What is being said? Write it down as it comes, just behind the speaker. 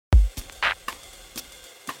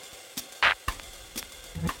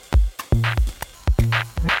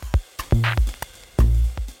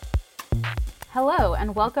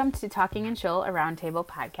and welcome to Talking and Chill, a Roundtable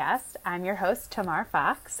podcast. I'm your host, Tamar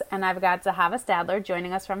Fox, and I've got Zahava Stadler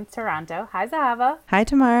joining us from Toronto. Hi, Zahava. Hi,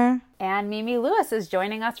 Tamar. And Mimi Lewis is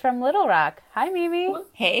joining us from Little Rock. Hi, Mimi.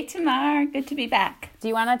 Hey, Tamar. Good to be back. Do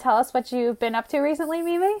you want to tell us what you've been up to recently,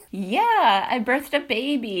 Mimi? Yeah, I birthed a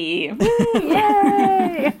baby.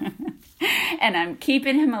 Yay! And I'm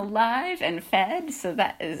keeping him alive and fed, so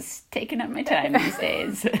that is taking up my time these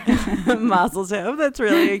days. Mazel tov. That's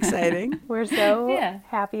really exciting. We're so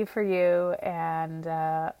happy for you. And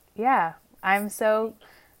I'm so...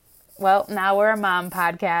 Well, now we're a mom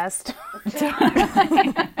podcast.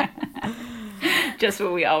 Just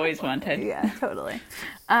what we always wanted. Yeah, totally.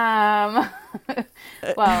 Well,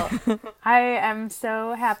 I am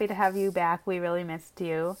so happy to have you back. We really missed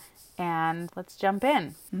you. And let's jump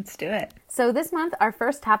in. Let's do it. So this month, our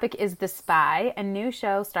first topic is The Spy, a new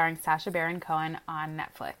show starring Sacha Baron Cohen on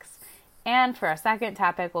Netflix. And for our second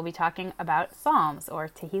topic, we'll be talking about Psalms, or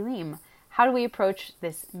Tehillim. How do we approach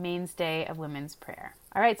this mainstay of women's prayer?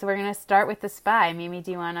 All right, so we're going to start with The Spy. Mimi, do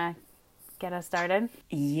you want to get us started?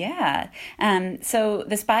 Yeah. So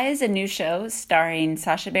The Spy is a new show starring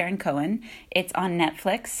Sacha Baron Cohen. It's on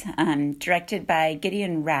Netflix, directed by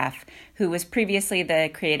Gideon Raff, who was previously the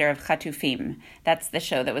creator of Chatufim. That's the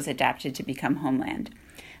show that was adapted to become Homeland.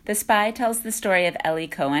 The Spy tells the story of Eli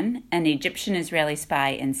Cohen, an Egyptian-Israeli spy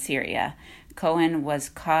in Syria. Cohen was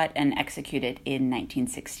caught and executed in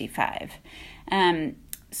 1965.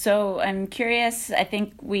 So I'm curious, I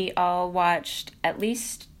think we all watched at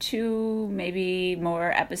least 2, maybe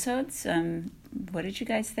more episodes. What did you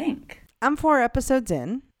guys think? I'm 4 episodes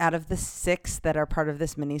in out of the 6 that are part of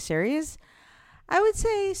this miniseries. I would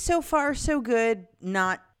say so far so good,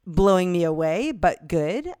 not blowing me away, but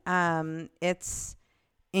good. It's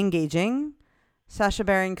engaging. Sacha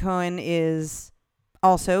Baron Cohen is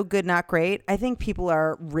also good, not great. I think people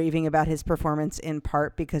are raving about his performance in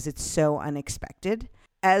part because it's so unexpected.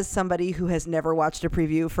 As somebody who has never watched a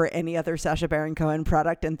preview for any other Sacha Baron Cohen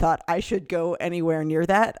product and thought I should go anywhere near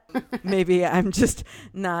that, maybe I'm just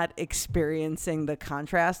not experiencing the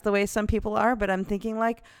contrast the way some people are. But I'm thinking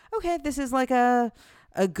like, okay, this is like a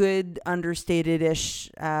good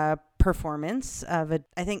understated-ish performance of a,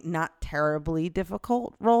 I think, not terribly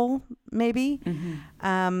difficult role, maybe.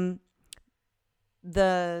 Mm-hmm.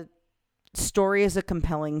 The story is a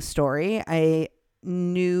compelling story. I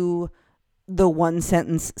knew the one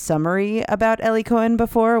sentence summary about Eli Cohen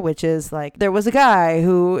before, which is like, there was a guy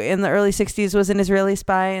who in the early 60s was an Israeli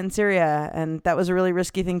spy in Syria, and that was a really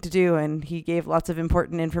risky thing to do, and he gave lots of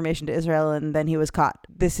important information to Israel, and then he was caught.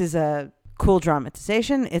 This is a cool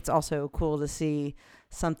dramatization. It's also cool to see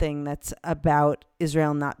something that's about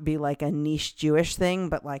Israel not be like a niche Jewish thing,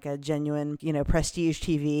 but like a genuine, prestige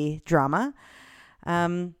TV drama.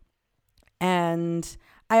 And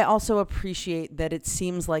I also appreciate that it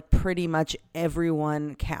seems like pretty much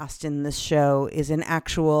everyone cast in this show is an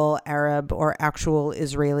actual Arab or actual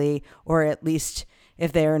Israeli, or at least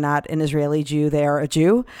if they are not an Israeli Jew, they are a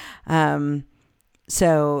Jew.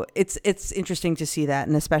 So it's interesting to see that,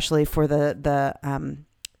 and especially for the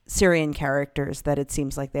Syrian characters, that it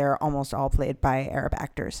seems like they're almost all played by Arab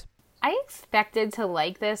actors. I expected to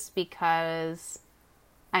like this because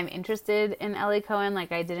I'm interested in Eli Cohen.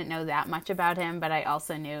 Like, I didn't know that much about him, but I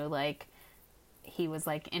also knew, like, he was,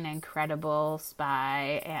 like, an incredible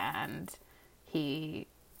spy, and he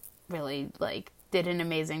really, like, did an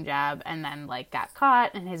amazing job, and then, like, got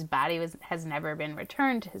caught, and his body has never been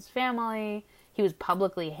returned to his family. He was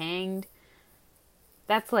publicly hanged.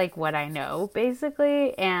 That's, like, what I know,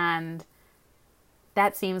 basically, and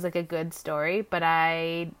that seems like a good story, but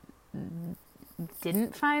I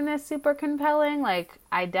didn't find this super compelling. Like,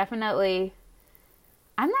 I'm not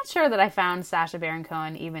sure that I found Sacha Baron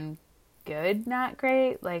Cohen even good, not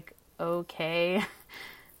great, like, okay.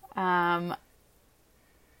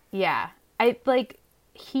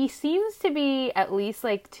 He seems to be at least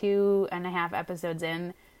like 2.5 episodes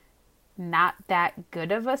in, not that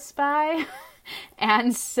good of a spy.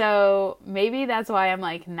 And so maybe that's why I'm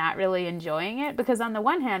like not really enjoying it, because on the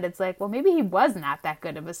one hand it's like, well, maybe he was not that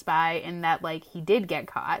good of a spy in that, like, he did get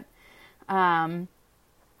caught.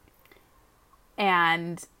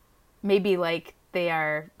 And maybe like they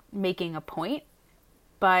are making a point,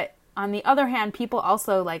 but on the other hand, people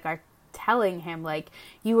also like are telling him like,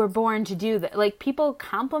 you were born to do that. Like, people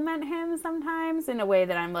compliment him sometimes in a way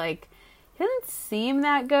that I'm like, he doesn't seem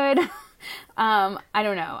that good. I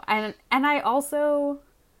don't know. And I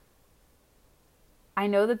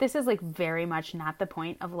know that this is like very much not the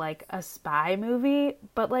point of like a spy movie,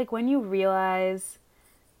 but like when you realize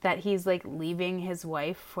that he's like leaving his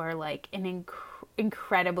wife for like an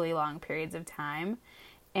incredibly long periods of time,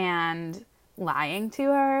 and lying to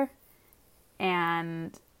her.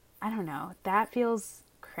 And I don't know, that feels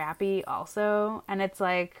crappy also. And it's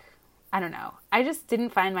like, I don't know, I just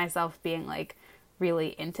didn't find myself being like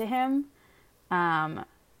really into him.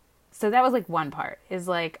 So that was like one part, is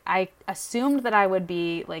like I assumed that I would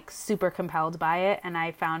be like super compelled by it, and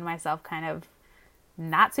I found myself kind of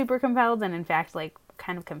not super compelled, and in fact like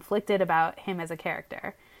kind of conflicted about him as a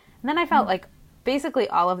character. And then I felt like basically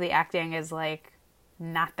all of the acting is like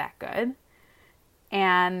not that good.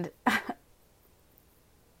 And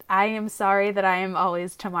I am sorry that I am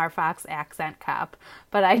always Tamar Fox accent cop,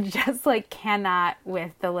 but I just like cannot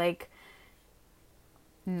with the like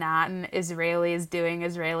non-Israelis doing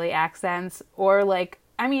Israeli accents, or like,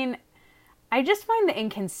 I mean, I just find the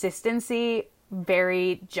inconsistency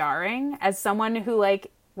very jarring as someone who,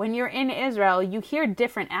 like, when you're in Israel, you hear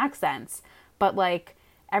different accents, but like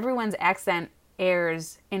everyone's accent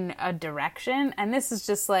airs in a direction, and this is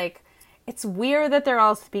just like, it's weird that they're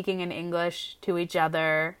all speaking in English to each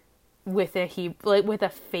other with a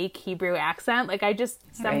fake Hebrew accent. Like, I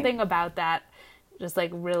just, something about that just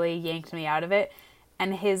like really yanked me out of it.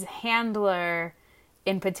 And his handler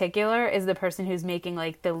in particular is the person who's making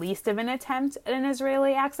like the least of an attempt at an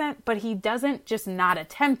Israeli accent, but he doesn't just not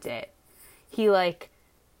attempt it. He like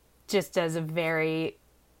just does a very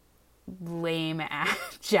lame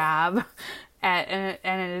job at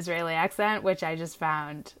an Israeli accent, which I just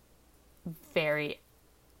found very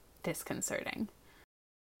disconcerting.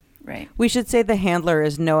 Right. We should say the handler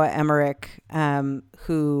is Noah Emmerich,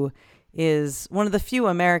 who is one of the few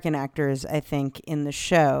American actors, I think, in the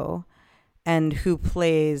show, and who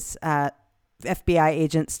plays FBI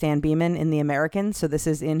agent Stan Beeman in The Americans. So this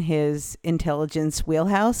is in his intelligence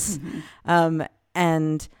wheelhouse. Mm-hmm.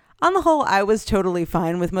 And on the whole, I was totally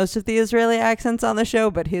fine with most of the Israeli accents on the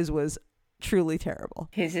show, but his was truly terrible.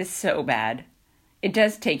 His is so bad. It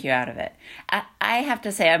does take you out of it. I have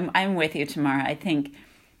to say, I'm with you, Tamara. I think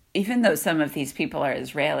even though some of these people are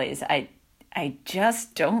Israelis, I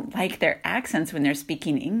just don't like their accents when they're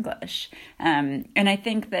speaking English. And I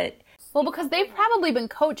think that... Well, because they've probably been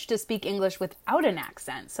coached to speak English without an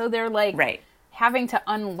accent. So they're like having to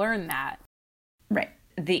unlearn that. Right.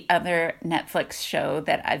 The other Netflix show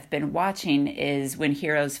that I've been watching is When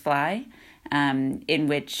Heroes Fly, in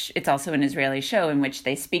which it's also an Israeli show in which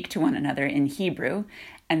they speak to one another in Hebrew.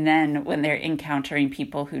 And then when they're encountering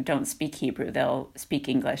people who don't speak Hebrew, they'll speak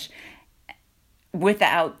English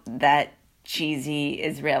without that cheesy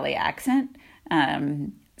Israeli accent.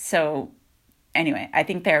 So anyway, I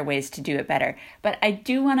think there are ways to do it better. But I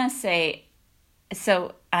do want to say,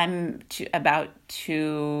 so I'm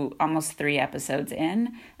almost 3 episodes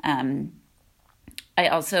in. I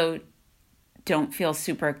also don't feel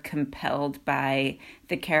super compelled by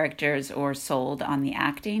the characters or sold on the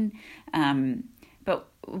acting. But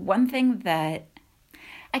one thing that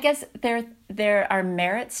I guess there are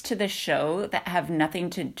merits to the show that have nothing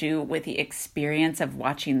to do with the experience of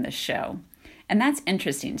watching the show. And that's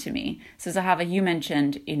interesting to me. So Zahava, you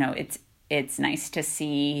mentioned, it's nice to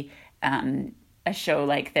see a show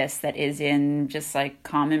like this that is in just like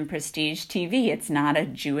common prestige TV. It's not a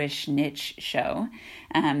Jewish niche show.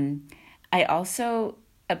 I also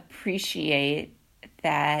appreciate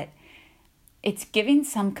that it's giving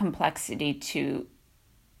some complexity to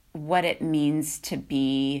what it means to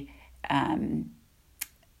be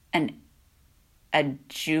a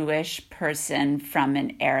Jewish person from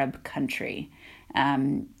an Arab country.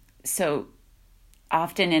 So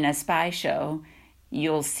often in a spy show,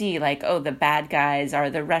 you'll see like, oh, the bad guys are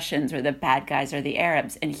the Russians or the bad guys are the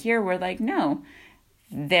Arabs. And here we're like, no,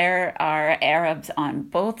 there are Arabs on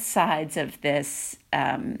both sides of this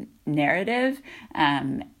narrative.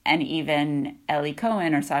 And even Ellie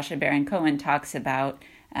Cohen or Sacha Baron Cohen talks about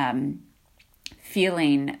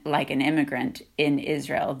feeling like an immigrant in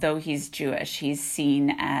Israel. Though he's Jewish, he's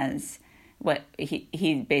seen as what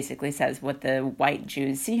he basically says what the white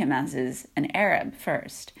Jews see him as is an Arab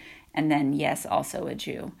first. And then, yes, also a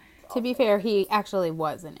Jew. To be fair, he actually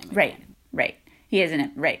was an immigrant. Right. He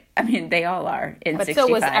isn't, right. I mean, they all are in 65. But so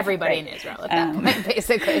was everybody in Israel at that point,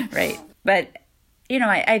 basically. Right. But,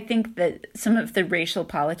 I think that some of the racial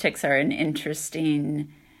politics are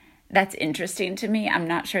that's interesting to me. I'm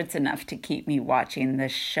not sure it's enough to keep me watching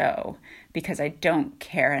this show because I don't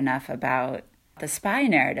care enough about the spy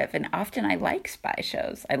narrative. And often I like spy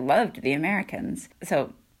shows. I loved The Americans.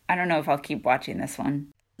 So I don't know if I'll keep watching this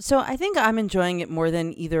one. So I think I'm enjoying it more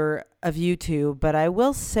than either of you two, but I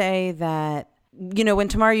will say that, when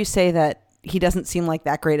Tamara, you say that he doesn't seem like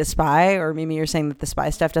that great a spy, or maybe you're saying that the spy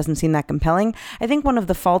stuff doesn't seem that compelling, I think one of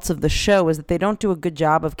the faults of the show is that they don't do a good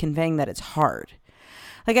job of conveying that it's hard.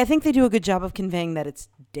 Like, I think they do a good job of conveying that it's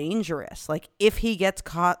dangerous. Like, if he gets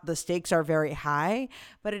caught, the stakes are very high,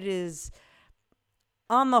 but it is,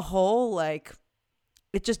 on the whole, like,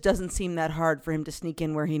 it just doesn't seem that hard for him to sneak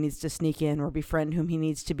in where he needs to sneak in or befriend whom he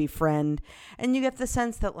needs to befriend. And you get the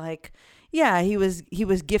sense that, like, yeah, he was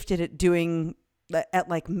gifted at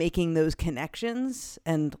like making those connections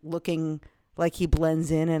and looking like he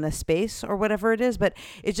blends in a space or whatever it is, but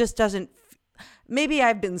it just doesn't. Maybe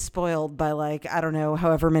I've been spoiled by, like, I don't know,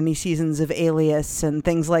 however many seasons of Alias and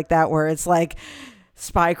things like that, where it's like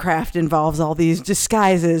spycraft involves all these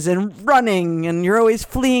disguises and running, and you're always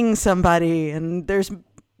fleeing somebody, and there's,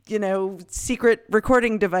 you know, secret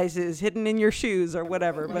recording devices hidden in your shoes or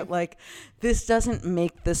whatever. But, like, this doesn't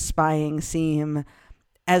make the spying seem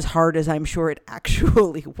as hard as I'm sure it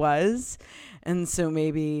actually was. And so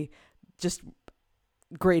maybe just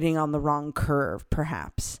grading on the wrong curve,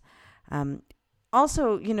 perhaps.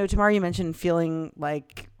 Also, you know, Tamar, you mentioned feeling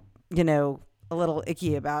like, you know, a little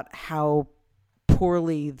icky about how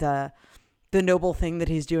poorly the noble thing that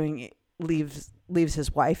he's doing leaves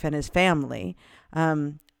his wife and his family.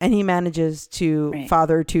 And he manages to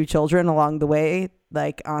father 2 children along the way,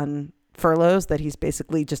 like on furloughs that he's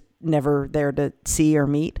basically just never there to see or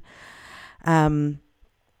meet. And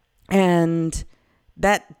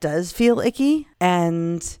that does feel icky.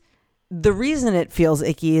 And the reason it feels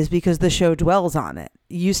icky is because the show dwells on it.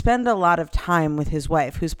 You spend a lot of time with his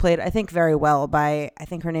wife, who's played, I think, very well by, I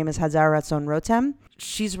think her name is Hazar Ratzon Rotem.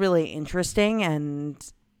 She's really interesting, and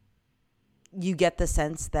you get the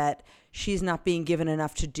sense that she's not being given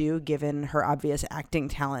enough to do given her obvious acting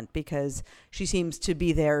talent, because she seems to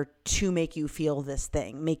be there to make you feel this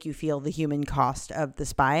thing, make you feel the human cost of the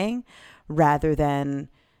spying, rather than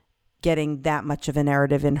getting that much of a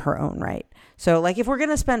narrative in her own right. So, like, if we're going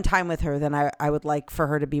to spend time with her, then I would like for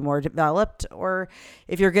her to be more developed. Or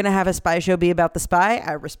if you're going to have a spy show be about the spy,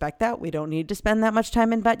 I respect that. We don't need to spend that much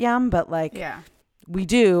time in Bat Yam, but, like, yeah, we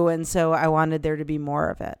do. And so I wanted there to be more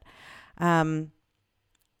of it. I'm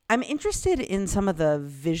interested in some of the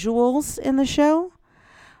visuals in the show.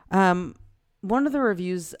 One of the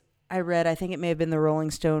reviews I read, I think it may have been the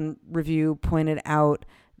Rolling Stone review, pointed out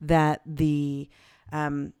that the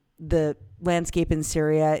landscape in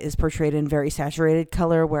Syria is portrayed in very saturated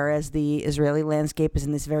color, whereas the Israeli landscape is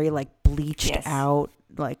in this very, like, bleached out,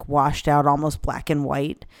 like washed out, almost black and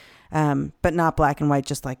white, but not black and white,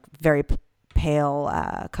 just like very pale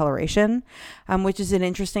coloration, which is an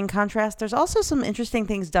interesting contrast. There's also some interesting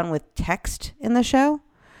things done with text in the show.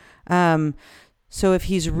 So if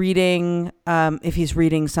he's reading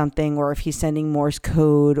something, or if he's sending Morse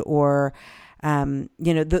code, or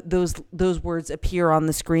you know, those words appear on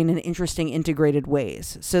the screen in interesting integrated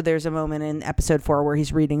ways. So there's a moment in episode 4 where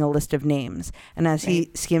he's reading a list of names, and as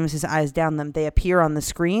he skims his eyes down them, they appear on the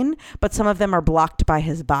screen, but some of them are blocked by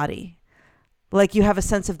his body. Like, you have a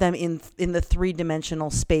sense of them in the 3-dimensional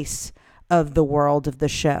space of the world of the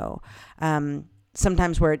show.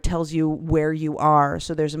 Sometimes where it tells you where you are.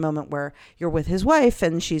 So there's a moment where you're with his wife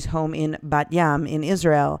and she's home in Bat Yam in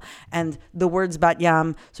Israel, and the words Bat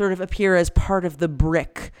Yam sort of appear as part of the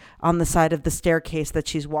brick on the side of the staircase that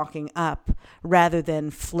she's walking up, rather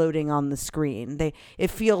than floating on the screen.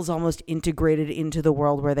 It feels almost integrated into the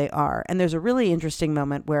world where they are. And there's a really interesting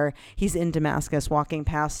moment where he's in Damascus walking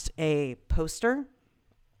past a poster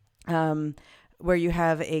where you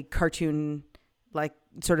have a cartoon, like,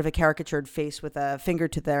 sort of a caricatured face with a finger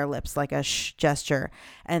to their lips, like a shh gesture.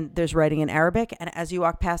 And there's writing in Arabic. And as you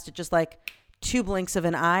walk past it, just like 2 blinks of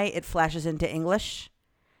an eye, it flashes into English.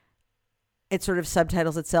 It sort of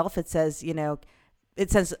subtitles itself. It says, you know,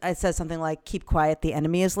 it says something like, "Keep quiet, the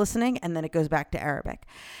enemy is listening," and then it goes back to Arabic.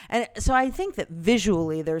 And so I think that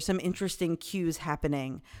visually there's some interesting cues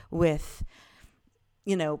happening with,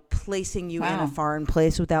 you know, placing you in a foreign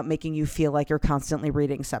place without making you feel like you're constantly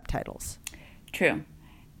reading subtitles. True.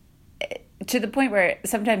 To the point where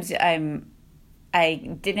sometimes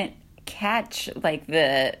I didn't catch, like,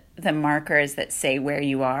 the markers that say where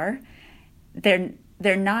you are. They're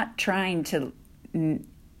not trying to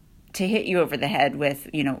hit you over the head with,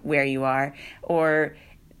 you know, where you are, or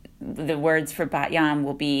the words for Bat Yam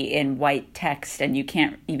will be in white text and you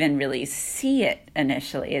can't even really see it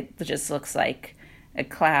initially. It just looks like a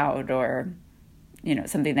cloud, or, you know,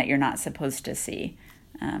 something that you're not supposed to see.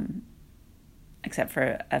 Except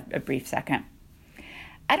for a brief second.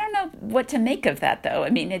 I don't know what to make of that, though. I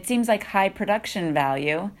mean, it seems like high production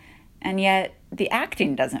value, and yet the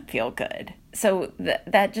acting doesn't feel good. So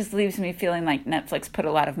that just leaves me feeling like Netflix put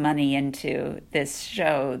a lot of money into this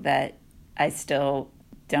show that I still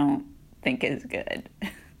don't think is good.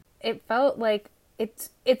 It felt like it's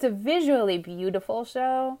a visually beautiful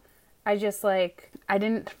show, I just like, I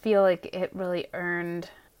didn't feel like it really earned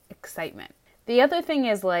excitement. The other thing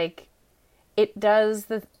is like, it does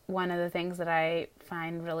one of the things that I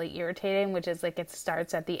find really irritating, which is like it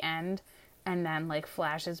starts at the end and then like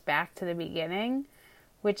flashes back to the beginning,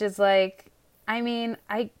 which is like, I mean,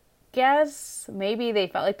 I guess maybe they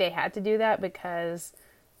felt like they had to do that because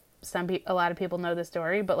a lot of people know the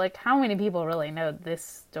story, but like how many people really know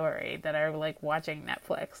this story that are like watching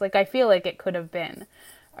Netflix? Like I feel like it could have been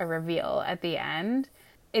a reveal at the end.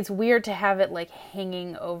 It's weird to have it like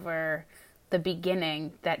hanging over the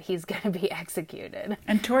beginning that he's going to be executed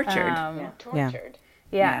and tortured. Tortured.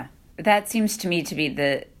 Yeah. That seems to me to be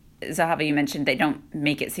Zahava, you mentioned they don't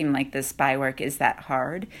make it seem like the spy work is that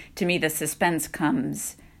hard. To me, the suspense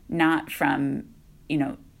comes not from,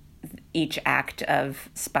 each act of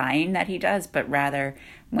spying that he does, but rather,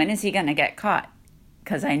 when is he going to get caught?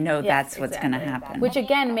 Because I know that's what's going to happen. Which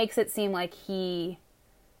again makes it seem like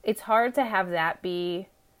it's hard to have that be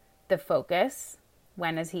the focus.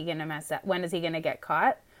 When is he going to mess up? When is he going to get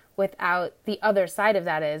caught? Without the other side of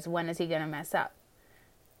that is, when is he going to mess up?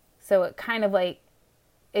 So it kind of like,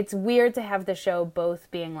 it's weird to have the show both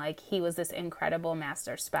being like, he was this incredible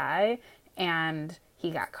master spy and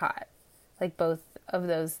he got caught. Like both of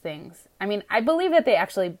those things. I mean, I believe that they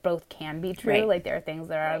actually both can be true. Right. Like there are things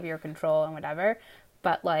that are out of your control and whatever.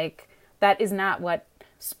 But like, that is not what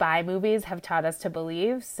spy movies have taught us to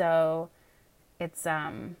believe. So it's, I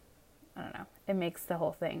don't know. It makes the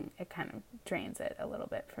whole thing, it kind of drains it a little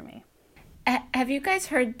bit for me. Have you guys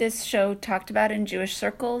heard this show talked about in Jewish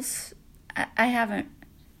circles? I haven't.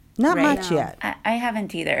 Not much yet. I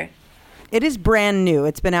haven't either. It is brand new.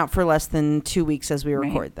 It's been out for less than 2 weeks as we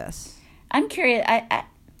record this. I'm curious.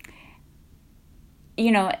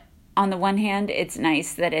 On the one hand, it's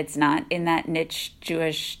nice that it's not in that niche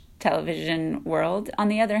Jewish television world. On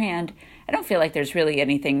the other hand, I don't feel like there's really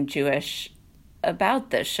anything Jewish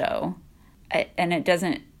about this show. And it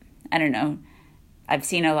doesn't, I don't know, I've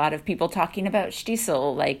seen a lot of people talking about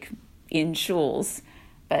Shtisel, like, in shuls,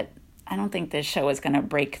 but I don't think this show is going to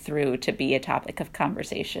break through to be a topic of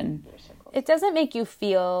conversation. It doesn't make you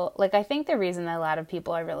feel, like, I think the reason that a lot of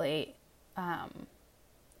people are really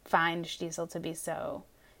find Shtisel to be so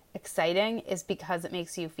exciting is because it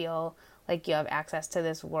makes you feel like you have access to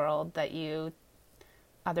this world that you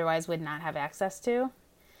otherwise would not have access to.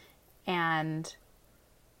 And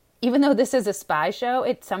even though this is a spy show,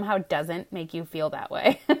 it somehow doesn't make you feel that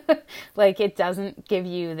way. Like, it doesn't give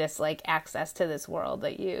you this, like, access to this world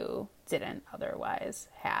that you didn't otherwise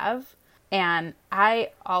have. And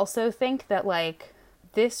I also think that, like,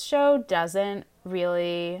 this show doesn't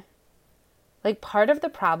really, like, part of the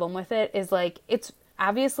problem with it is, like, it's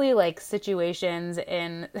obviously, like, situations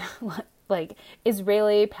in, like,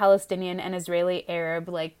 Israeli, Palestinian, and Israeli Arab,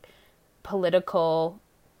 like, political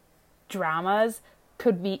dramas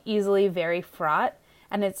could be easily very fraught.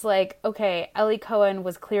 And it's like, okay, Eli Cohen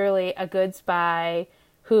was clearly a good spy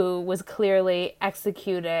who was clearly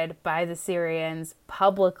executed by the Syrians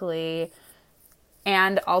publicly.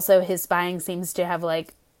 And also his spying seems to have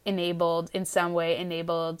like in some way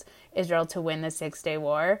enabled Israel to win the 6-Day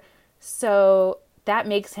War. So that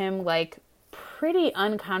makes him like pretty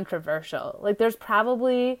uncontroversial. Like there's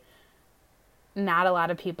probably not a lot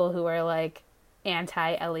of people who are like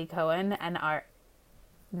anti-Eli Cohen and are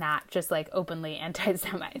not just like openly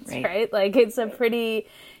anti-Semites, right? Like it's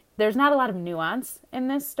there's not a lot of nuance in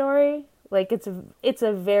this story. Like it's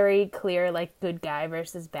a very clear like good guy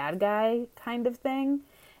versus bad guy kind of thing.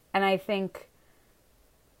 And I think,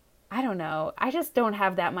 I don't know, I just don't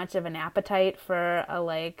have that much of an appetite for a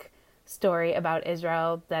like story about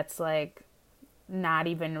Israel that's like not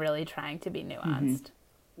even really trying to be nuanced.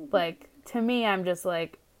 Mm-hmm. Like to me, I'm just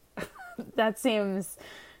like, that seems,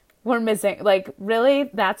 we're missing, like,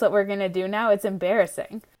 really? That's what we're going to do now? It's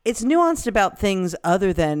embarrassing. It's nuanced about things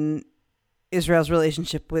other than Israel's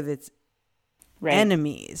relationship with its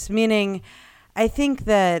enemies. Meaning, I think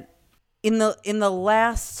that in the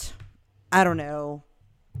last, I don't know,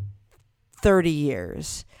 30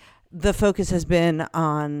 years, the focus has been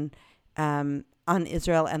on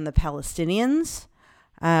Israel and the Palestinians,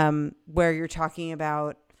 where you're talking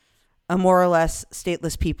about a more or less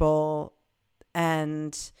stateless people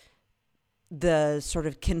and the sort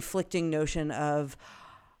of conflicting notion of,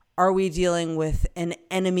 are we dealing with an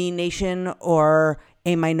enemy nation or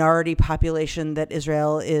a minority population that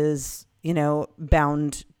Israel is,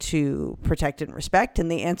 bound to protect and respect?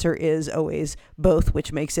 And the answer is always both,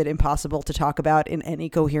 which makes it impossible to talk about in any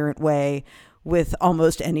coherent way with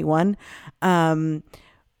almost anyone.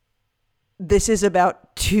 this is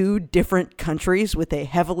about two different countries with a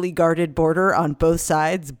heavily guarded border on both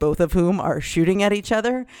sides, both of whom are shooting at each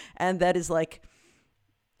other. And that is like,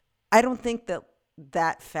 I don't think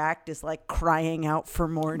that fact is like crying out for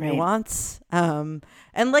more nuance. And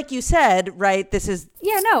like you said, right, this is...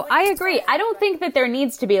 Yeah, no, I agree. I don't think that there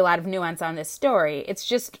needs to be a lot of nuance on this story. It's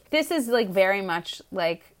just, this is like very much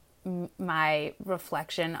like my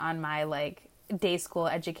reflection on my like day school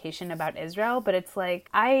education about Israel. But it's like,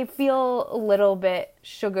 I feel a little bit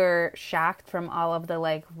sugar shocked from all of the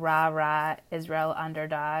like rah-rah Israel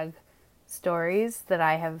underdog stories that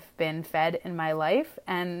I have been fed in my life.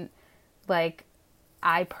 And like,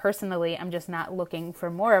 I personally am just not looking for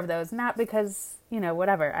more of those, not because, you know,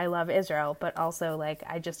 whatever, I love Israel, but also like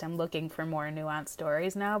I just am looking for more nuanced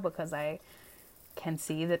stories now because I can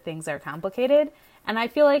see that things are complicated. And I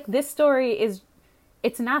feel like this story is,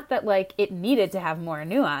 it's not that like it needed to have more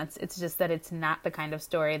nuance, it's just that it's not the kind of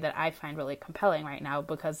story that I find really compelling right now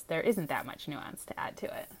because there isn't that much nuance to add to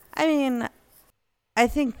it. I mean, I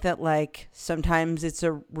think that like sometimes it's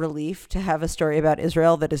a relief to have a story about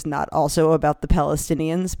Israel that is not also about the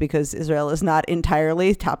Palestinians, because Israel is not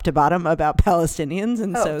entirely top to bottom about Palestinians.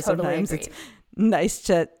 And so totally sometimes agreed. it's nice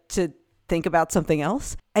to think about something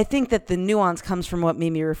else. I think that the nuance comes from what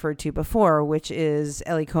Mimi referred to before, which is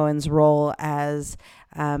Eli Cohen's role as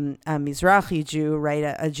a Mizrahi Jew,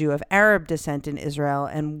 right? A Jew of Arab descent in Israel,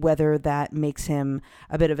 and whether that makes him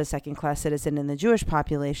a bit of a second-class citizen in the Jewish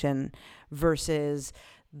population versus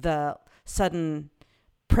the sudden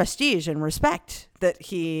prestige and respect that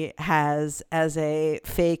he has as a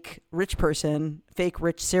fake rich person, fake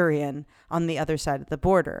rich Syrian on the other side of the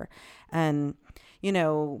border. And you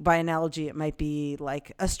know, by analogy, it might be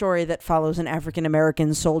like a story that follows an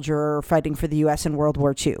African-American soldier fighting for the U.S. in World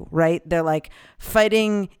War II, right? They're like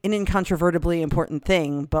fighting an incontrovertibly important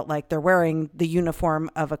thing, but like they're wearing the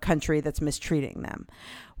uniform of a country that's mistreating them.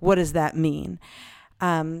 What does that mean?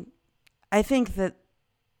 I think that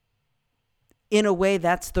in a way,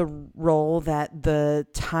 that's the role that the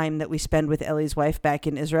time that we spend with Eli's wife back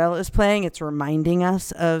in Israel is playing. It's reminding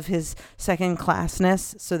us of his second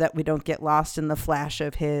classness so that we don't get lost in the flash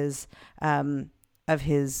of his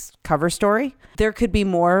cover story. There could be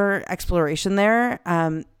more exploration there.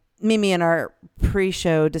 Mimi, in our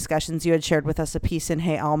pre-show discussions, you had shared with us a piece in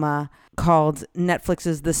Hey Alma called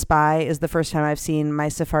Netflix's The Spy is the first time I've seen my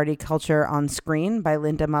Sephardi culture on screen by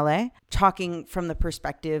Linda Malé, talking from the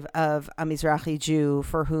perspective of a Mizrahi Jew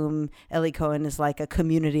for whom Eli Cohen is like a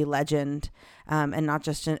community legend and not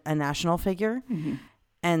just a national figure. Mm-hmm.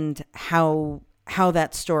 And how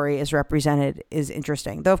that story is represented is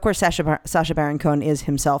interesting. Though, of course, Sacha Baron Cohen is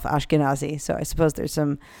himself Ashkenazi, so I suppose there's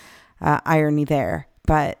some irony there.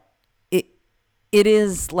 But it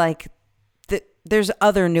is like there's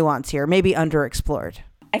other nuance here, maybe underexplored.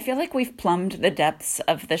 I feel like we've plumbed the depths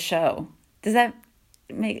of the show. Does that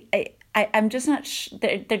make... I'm just not...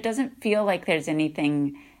 There doesn't feel like there's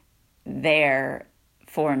anything there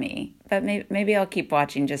for me. But maybe I'll keep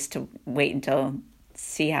watching just to wait until...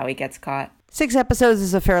 see how he gets caught. 6 episodes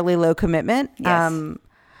is a fairly low commitment. Yes.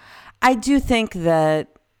 I do think that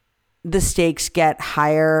the stakes get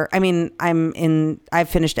higher. I mean, I've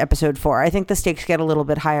finished episode 4. I think the stakes get a little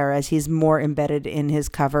bit higher as he's more embedded in his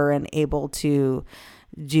cover and able to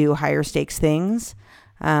do higher stakes things.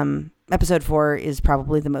 Episode 4 is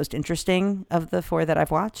probably the most interesting of the 4 that I've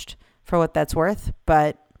watched, for what that's worth.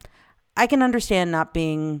 But I can understand not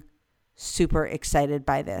being super excited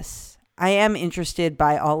by this. I am interested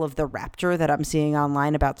by all of the rapture that I'm seeing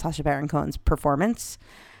online about Sacha Baron Cohen's performance.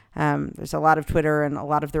 There's a lot of Twitter and a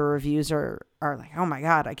lot of the reviews are like, oh my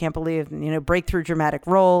God, I can't believe, breakthrough dramatic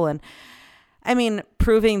role. And I mean,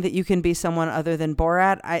 proving that you can be someone other than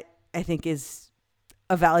Borat, I think is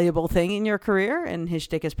a valuable thing in your career. And his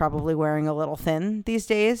shtick is probably wearing a little thin these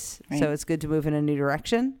days. Right. So it's good to move in a new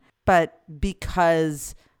direction. But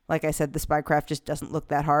because, like I said, the Spycraft just doesn't look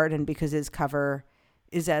that hard. And because his cover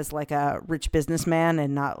is as like a rich businessman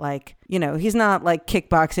and not like, he's not like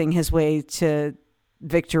kickboxing his way to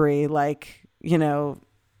victory, like,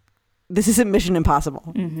 this isn't Mission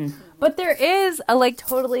Impossible. Mm-hmm. But there is a like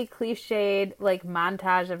totally cliched like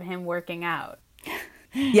montage of him working out.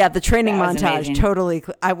 Yeah, the training montage, amazing. Totally.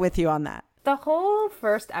 I'm with you on that. The whole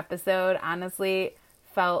first episode honestly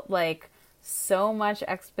felt like so much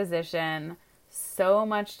exposition, so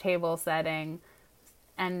much table setting,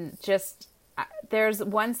 and just there's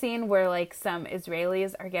one scene where like some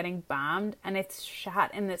Israelis are getting bombed and it's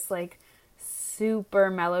shot in this like super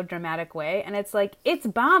melodramatic way, and it's like, it's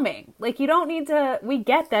bombing. Like, you don't need to, we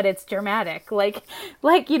get that it's dramatic. Like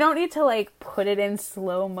you don't need to like put it in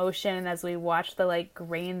slow motion as we watch the like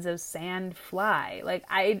grains of sand fly. Like,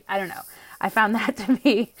 I don't know. I found that to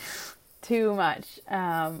be too much.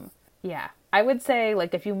 Yeah. I would say,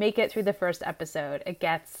 like, if you make it through the first episode,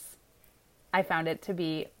 I found it to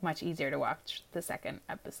be much easier to watch the second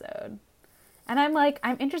episode. And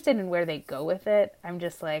I'm interested in where they go with it. I'm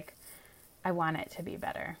just like, I want it to be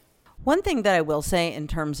better. One thing that I will say in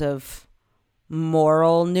terms of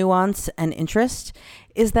moral nuance and interest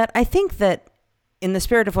is that I think that in the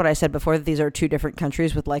spirit of what I said before, that these are two different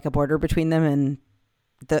countries with like a border between them and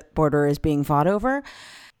the border is being fought over,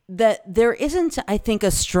 that there isn't, I think, a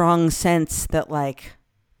strong sense that like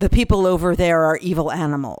the people over there are evil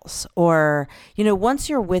animals, or, you know, once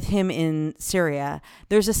you're with him in Syria,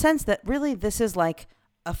 there's a sense that really this is like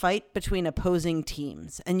a fight between opposing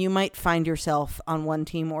teams, and you might find yourself on one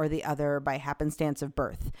team or the other by happenstance of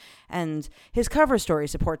birth. And his cover story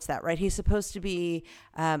supports that, right? He's supposed to be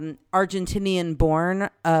Argentinian born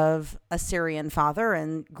of a Syrian father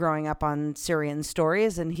and growing up on Syrian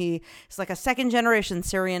stories. And he is like a second generation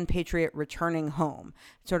Syrian patriot returning home,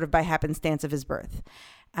 sort of by happenstance of his birth.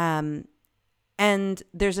 And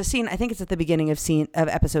there's a scene, I think it's at the beginning of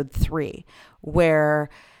episode 3, where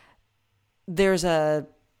there's a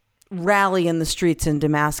rally in the streets in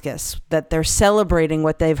Damascus that they're celebrating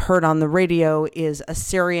what they've heard on the radio is a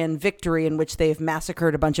Syrian victory in which they've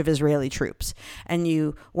massacred a bunch of Israeli troops. And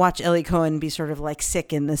you watch Eli Cohen be sort of like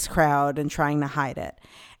sick in this crowd and trying to hide it.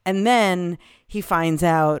 And then he finds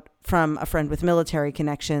out from a friend with military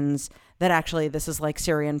connections that actually this is like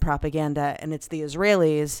Syrian propaganda, and it's the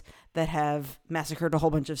Israelis that have massacred a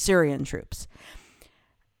whole bunch of Syrian troops.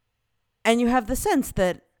 And you have the sense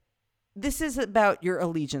that this is about your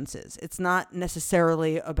allegiances. It's not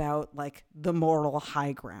necessarily about like the moral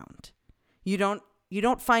high ground. You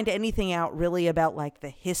don't find anything out really about like the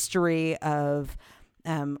history of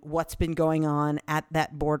what's been going on at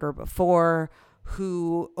that border before,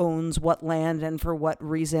 who owns what land and for what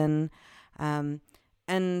reason. And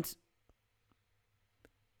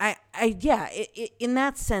in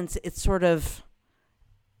that sense, it's sort of,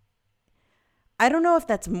 I don't know if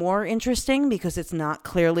that's more interesting because it's not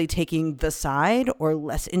clearly taking the side, or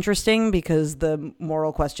less interesting because the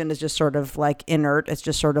moral question is just sort of like inert. It's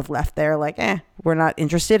just sort of left there like, we're not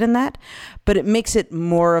interested in that. But it makes it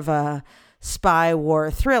more of a spy war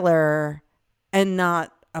thriller and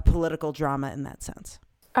not a political drama in that sense.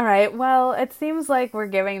 All right. Well, it seems like we're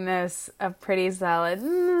giving this a pretty solid.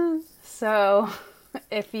 So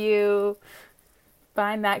if you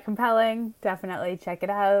find that compelling, definitely check it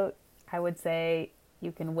out. I would say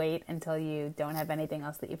you can wait until you don't have anything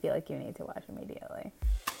else that you feel like you need to watch immediately.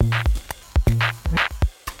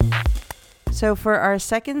 So for our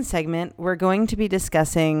second segment, we're going to be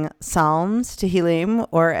discussing Psalms, Tehillim,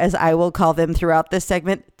 or as I will call them throughout this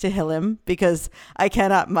segment, Tehillim, because I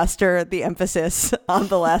cannot muster the emphasis on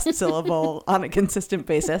the last syllable on a consistent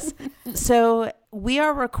basis. So we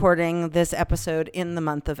are recording this episode in the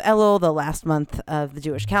month of Elul, the last month of the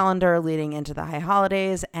Jewish calendar leading into the high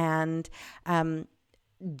holidays. And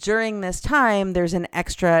during this time, there's an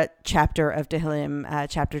extra chapter of Tehillim,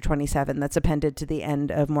 chapter 27, that's appended to the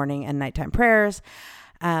end of morning and nighttime prayers.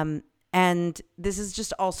 And this is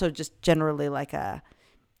just also just generally like a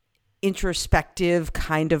introspective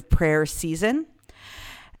kind of prayer season.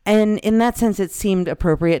 And in that sense, it seemed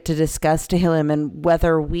appropriate to discuss Tehillim and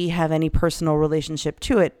whether we have any personal relationship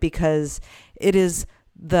to it, because it is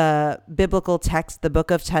the biblical text, the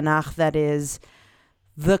book of Tanakh, that is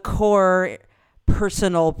the core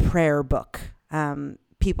personal prayer book.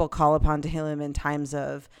 People call upon Tehillim in times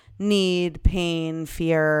of need, pain,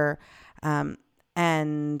 fear,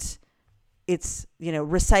 and it's,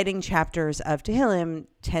 reciting chapters of Tehillim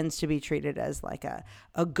tends to be treated as like a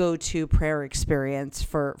go-to prayer experience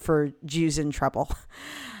for Jews in trouble.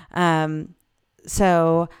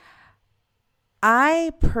 So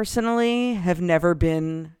I personally have never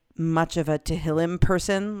been much of a Tehillim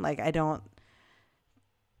person. Like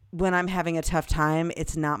when I'm having a tough time,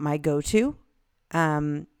 it's not my go-to.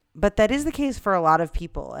 But that is the case for a lot of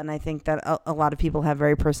people. And I think that a lot of people have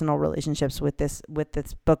very personal relationships with this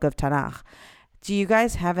book of Tanakh. Do you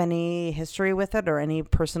guys have any history with it or any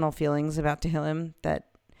personal feelings about Tehillim that,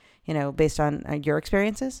 based on your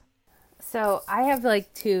experiences? So I have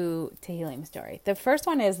like two Tehillim stories. The first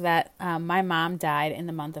one is that my mom died in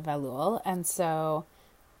the month of Elul. And so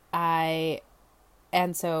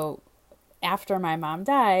after my mom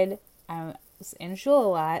died, I was in shul a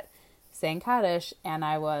lot, saying Kaddish, and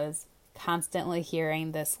I was constantly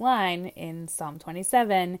hearing this line in Psalm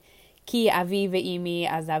 27, Ki avi ve'imi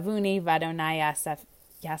azavuni vadonai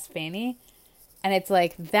yasfeni. And it's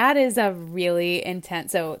like, that is a really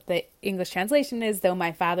intense. So the English translation is, though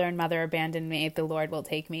my father and mother abandoned me, the Lord will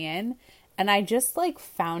take me in. And I just like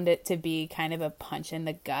found it to be kind of a punch in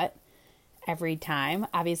the gut every time.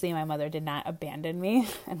 Obviously, my mother did not abandon me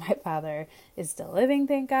and my father is still living,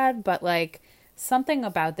 thank God. But like something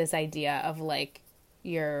about this idea of like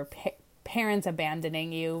your parents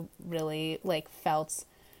abandoning you really like felt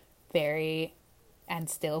very, and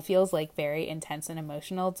still feels like very intense and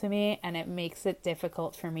emotional to me. And it makes it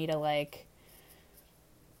difficult for me to like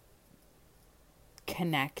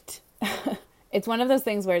connect. It's one of those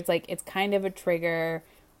things where it's like, it's kind of a trigger,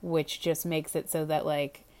 which just makes it so that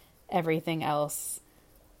like everything else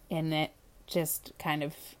in it just kind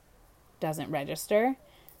of doesn't register.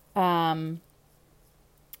 And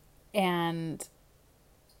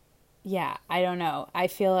yeah, I don't know. I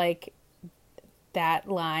feel like that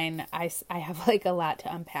line, I have like a lot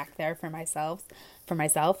to unpack there for myself,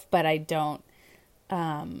 but I don't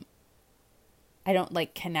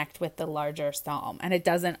like connect with the larger psalm, and it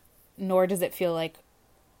doesn't, nor does it feel like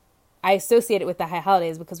I associate it with the high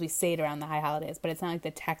holidays because we say it around the high holidays, but it's not like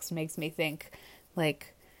the text makes me think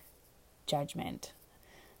like judgment.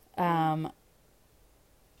 And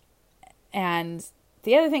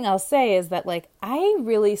the other thing I'll say is that like I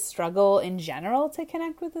really struggle in general to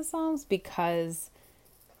connect with the Psalms because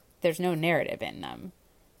there's no narrative in them.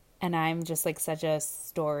 And I'm just like such a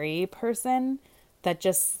story person that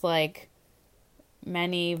just like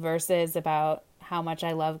many verses about how much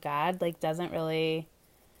I love God like doesn't really,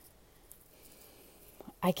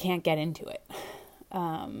 I can't get into it.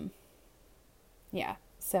 Yeah,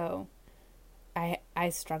 so I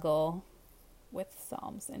struggle with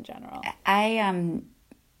Psalms in general.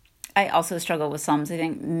 I also struggle with Psalms, I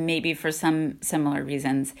think maybe for some similar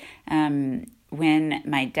reasons. When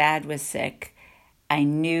my dad was sick, I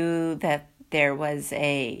knew that there was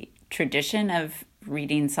a tradition of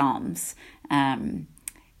reading Psalms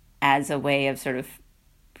as a way of sort of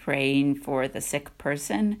praying for the sick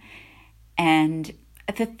person. And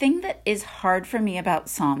the thing that is hard for me about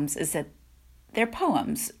Psalms is that they're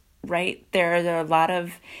poems, right? There are a lot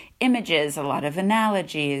of images, a lot of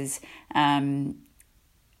analogies, and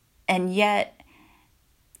yet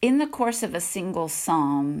in the course of a single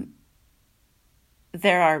psalm,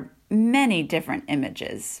 there are many different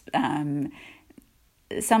images.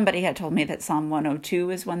 Somebody had told me that Psalm 102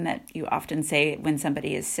 is one that you often say when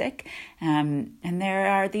somebody is sick. And there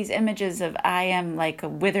are these images of, I am like a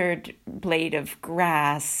withered blade of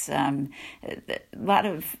grass, a lot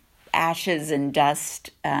of ashes and dust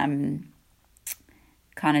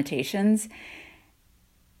connotations.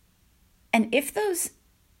 And if those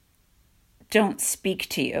don't speak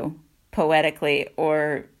to you poetically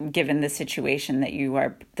or given the situation that you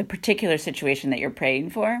are, the particular situation that you're praying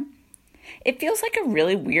for, it feels like a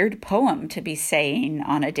really weird poem to be saying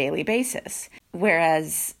on a daily basis.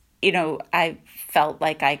 Whereas, you know, I felt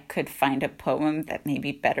like I could find a poem that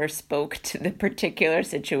maybe better spoke to the particular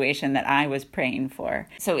situation that I was praying for.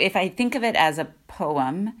 So if I think of it as a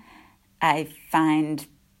poem, I find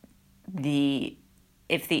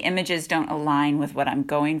if the images don't align with what I'm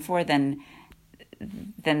going for, then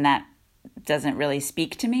that doesn't really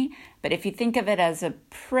speak to me. But if you think of it as a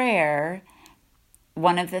prayer,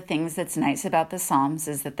 one of the things that's nice about the Psalms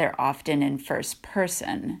is that they're often in first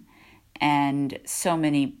person, and so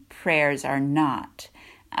many prayers are not.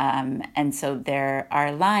 And so there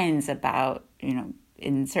are lines about, you know,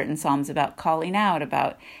 in certain Psalms about calling out,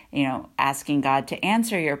 about, you know, asking God to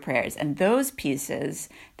answer your prayers. And those pieces,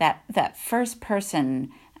 that first person,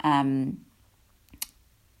 I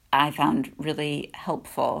found really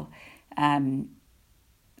helpful.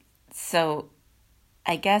 So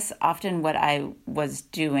I guess often what I was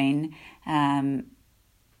doing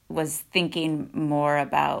was thinking more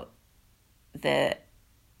about the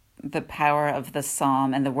power of the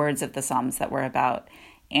psalm and the words of the Psalms that were about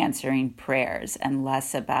answering prayers and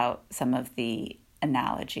less about some of the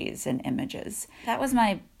analogies and images. That was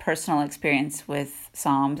my personal experience with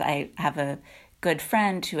Psalms. I have a good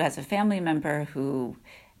friend who has a family member who,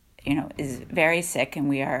 you know, is very sick, and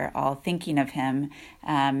we are all thinking of him.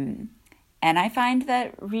 And I find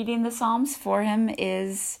that reading the Psalms for him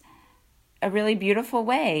is a really beautiful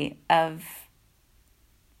way of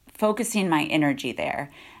focusing my energy there,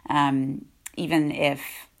 even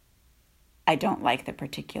if I don't like the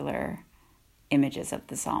particular images of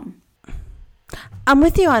the psalm. I'm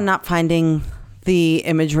with you on not finding the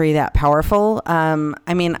imagery that powerful.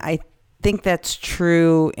 I mean, I think that's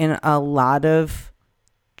true in a lot of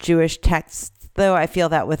Jewish texts, though I feel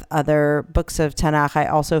that with other books of Tanakh, I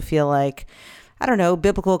also feel like I don't know,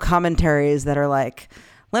 biblical commentaries that are like,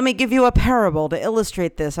 let me give you a parable to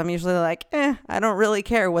illustrate this. I'm usually like, I don't really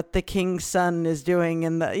care what the king's son is doing.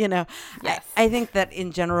 And Yes. I think that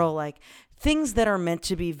in general, like things that are meant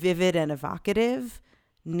to be vivid and evocative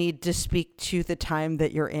need to speak to the time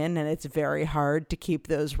that you're in. And it's very hard to keep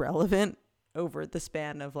those relevant over the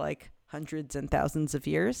span of like hundreds and thousands of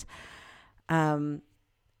years. And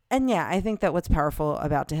yeah, I think that what's powerful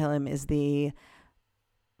about Tehillim is the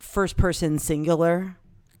first person singular,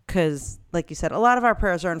 because like you said, a lot of our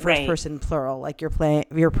prayers are in first person plural, like you're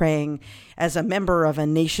praying as a member of a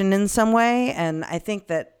nation in some way. And I think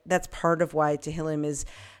that that's part of why Tehillim is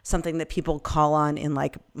something that people call on in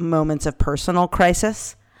like moments of personal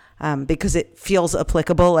crisis, because it feels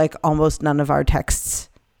applicable like almost none of our texts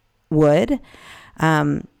would.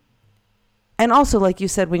 And also, like you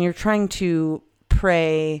said, when you're trying to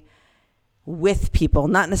pray with people,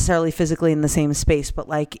 not necessarily physically in the same space, but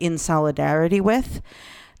like in solidarity with,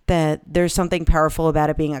 that there's something powerful about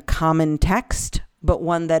it being a common text, but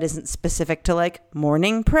one that isn't specific to like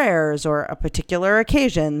morning prayers or a particular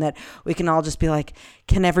occasion, that we can all just be like,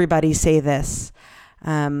 can everybody say this?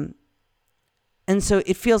 And so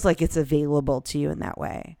it feels like it's available to you in that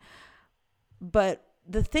way. But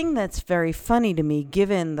the thing that's very funny to me,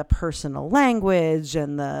 given the personal language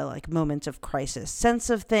and the like moment of crisis sense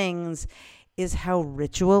of things, is how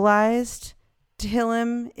ritualized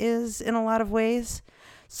Tehillim is in a lot of ways.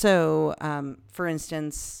 So, for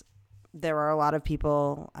instance, there are a lot of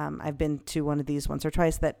people, I've been to one of these once or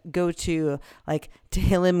twice, that go to like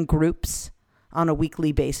Tehillim groups on a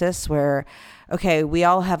weekly basis where, okay, we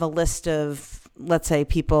all have a list of, let's say,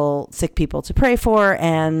 sick people to pray for,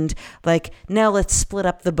 and like, now let's split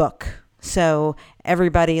up the book. So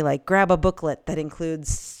everybody like grab a booklet that includes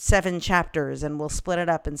 7 chapters, and we'll split it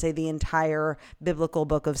up and say the entire biblical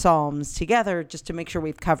book of Psalms together just to make sure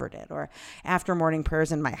we've covered it. Or after morning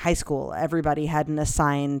prayers in my high school, everybody had an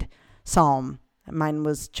assigned Psalm. Mine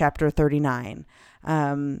was chapter 39.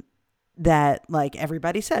 That like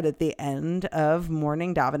everybody said at the end of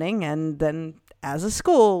morning davening, and then as a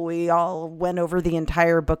school, we all went over the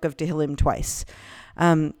entire book of Tehillim twice.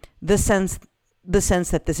 The sense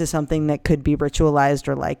that this is something that could be ritualized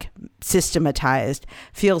or like systematized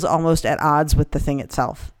feels almost at odds with the thing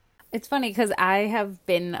itself. It's funny because I have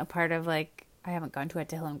been a part of like, I haven't gone to a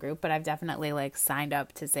Tehillim group, but I've definitely like signed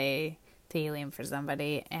up to say Tehillim for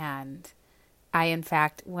somebody. And I, in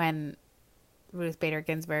fact, when Ruth Bader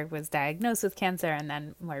Ginsburg was diagnosed with cancer, and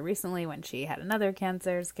then more recently when she had another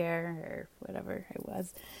cancer scare or whatever it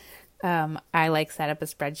was, I like set up a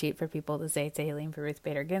spreadsheet for people to say Tehillim for Ruth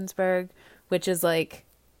Bader Ginsburg, which is like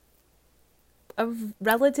a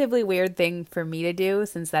relatively weird thing for me to do,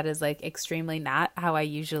 since that is like extremely not how I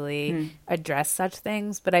usually address such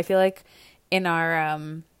things. But I feel like in our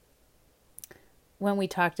when we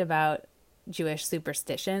talked about Jewish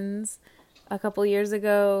superstitions a couple years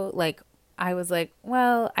ago, like I was like,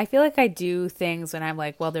 well, I feel like I do things when I'm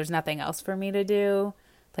like, well, there's nothing else for me to do.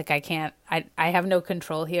 Like I have no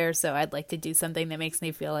control here, so I'd like to do something that makes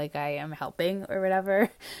me feel like I am helping or whatever,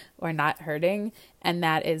 or not hurting. And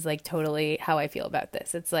that is like totally how I feel about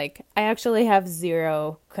this. It's like, I actually have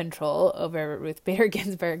zero control over Ruth Bader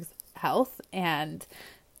Ginsburg's health. And,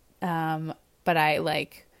 but I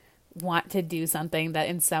like want to do something that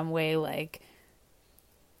in some way like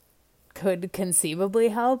could conceivably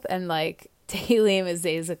help. And like Tehillim is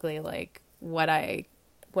basically like what I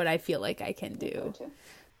feel like I can do.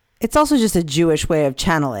 It's also just a Jewish way of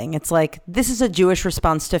channeling. It's like, this is a Jewish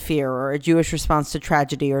response to fear or a Jewish response to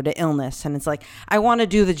tragedy or to illness. And it's like, I want to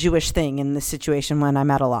do the Jewish thing in this situation when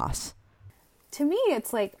I'm at a loss. To me,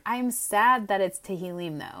 it's like, I'm sad that it's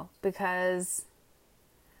Tehillim though, because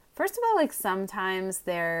first of all, like sometimes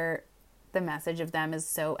the message of them is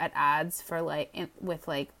so at odds for with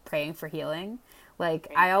like praying for healing.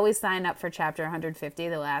 Like I always sign up for chapter 150,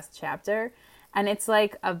 the last chapter. And it's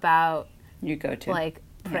like about you go to like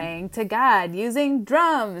praying to God using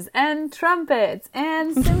drums and trumpets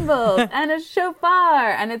and cymbals and a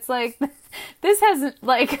shofar. And it's like, this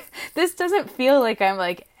doesn't feel like I'm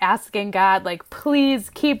like asking God, like,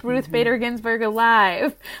 please keep Ruth Bader Ginsburg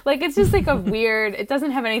alive. Like, it's just like a weird, it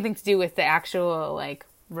doesn't have anything to do with the actual like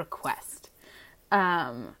request.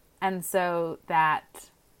 And so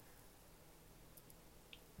that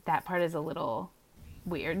part is a little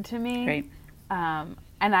weird to me. Right.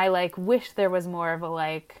 And I like wish there was more of a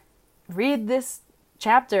like, read this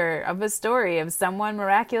chapter of a story of someone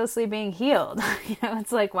miraculously being healed. You know,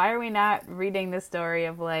 it's like, why are we not reading the story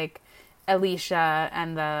of like Elisha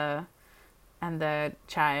and the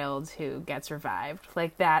child who gets revived?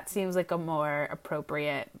 Like that seems like a more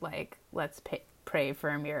appropriate, like, let's pray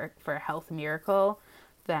for for a health miracle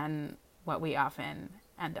than what we often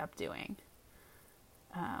end up doing.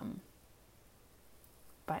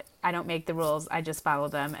 But I don't make the rules. I just follow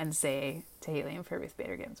them and say Tehillim for Ruth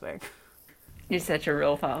Bader Ginsburg. You're such a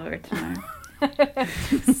rule follower, Tamar.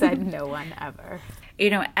 Said no one ever.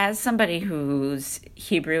 As somebody whose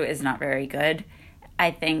Hebrew is not very good,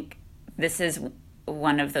 I think this is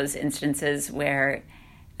one of those instances where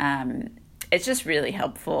it's just really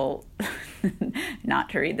helpful not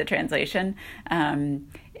to read the translation.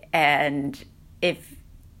 And if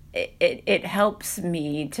it helps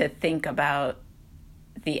me to think about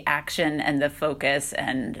the action and the focus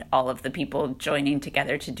and all of the people joining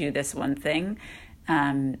together to do this one thing,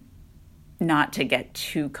 not to get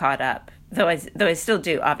too caught up. Though I still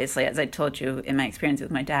do, obviously, as I told you in my experience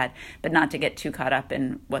with my dad, but not to get too caught up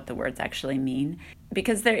in what the words actually mean.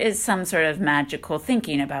 Because there is some sort of magical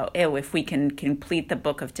thinking about, if we can complete the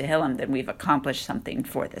book of Tehillim, then we've accomplished something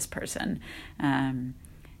for this person.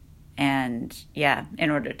 And yeah, in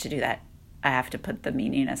order to do that, I have to put the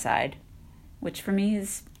meaning aside, which for me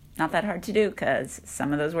is not that hard to do because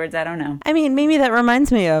some of those words I don't know. I mean, maybe that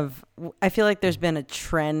reminds me of, I feel like there's been a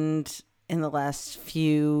trend in the last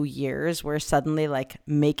few years where suddenly like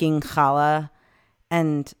making challah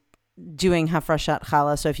and doing hafrashat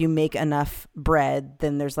challah. So if you make enough bread,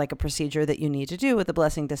 then there's like a procedure that you need to do with the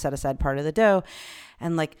blessing to set aside part of the dough.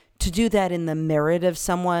 And like to do that in the merit of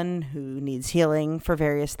someone who needs healing for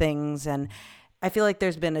various things. And I feel like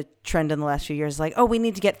there's been a trend in the last few years, like, we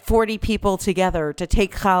need to get 40 people together to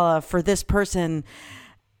take challah for this person.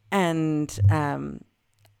 And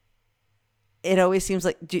it always seems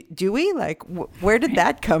like, do we? Like, where did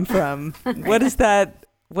that come from? What is that?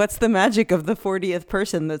 What's the magic of the 40th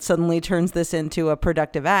person that suddenly turns this into a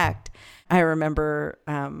productive act? I remember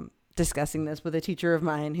discussing this with a teacher of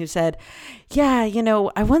mine who said,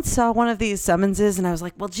 I once saw one of these summonses and I was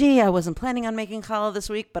like, well, gee, I wasn't planning on making challah this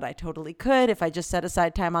week, but I totally could if I just set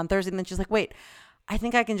aside time on Thursday. And then she's like, wait, I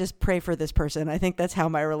think I can just pray for this person. I think that's how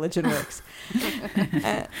my religion works.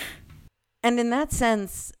 And in that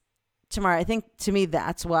sense, Tamar, I think to me,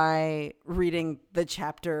 that's why reading the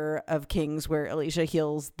chapter of Kings where Elisha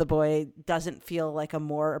heals the boy doesn't feel like a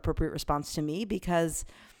more appropriate response to me, because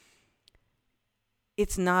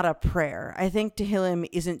it's not a prayer. I think Tehillim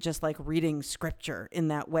isn't just like reading scripture in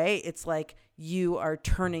that way. It's like you are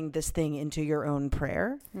turning this thing into your own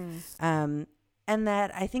prayer. And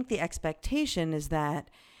that I think the expectation is that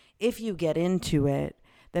if you get into it,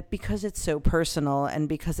 that because it's so personal and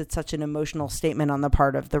because it's such an emotional statement on the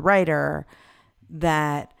part of the writer,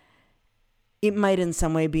 that it might in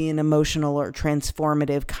some way be an emotional or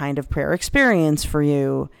transformative kind of prayer experience for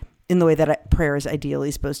you in the way that prayer is ideally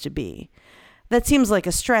supposed to be. That seems like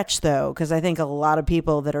a stretch, though, because I think a lot of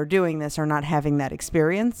people that are doing this are not having that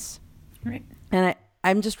experience. Right. And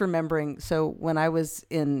I'm just remembering, so when I was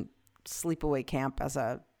in sleepaway camp as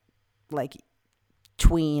a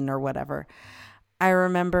tween or whatever, I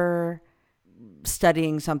remember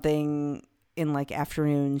studying something in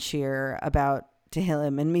afternoon shir about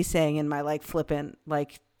Tehillim and me saying in my flippant,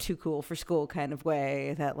 too cool for school kind of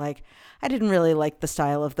way that I didn't really like the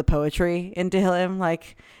style of the poetry in Tehillim.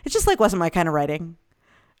 It just wasn't my kind of writing.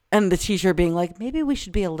 And the teacher being like, maybe we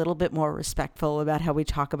should be a little bit more respectful about how we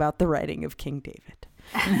talk about the writing of King David.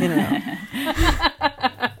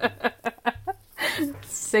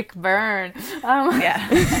 Sick burn.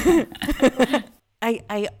 Yeah.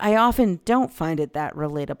 I often don't find it that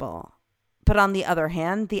relatable. But on the other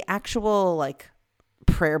hand, the actual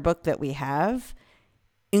prayer book that we have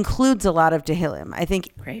includes a lot of Tehillim. I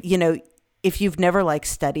think, Great. If you've never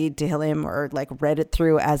studied Tehillim or read it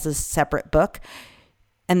through as a separate book,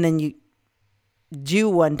 and then you do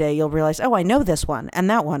one day, you'll realize, I know this one and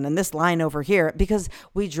that one and this line over here, because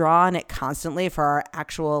we draw on it constantly for our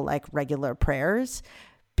actual regular prayers,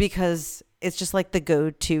 because it's just the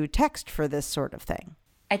go-to text for this sort of thing.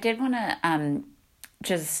 I did want to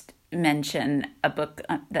just mention a book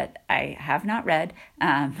that I have not read,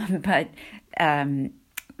 but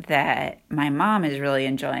that my mom is really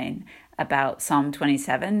enjoying, about Psalm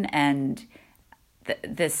 27. And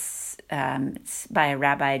this it's by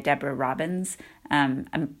Rabbi Deborah Robbins.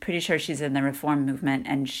 I'm pretty sure she's in the Reform movement,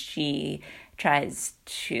 and she tries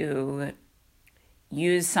to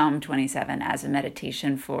use Psalm 27 as a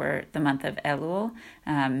meditation for the month of Elul.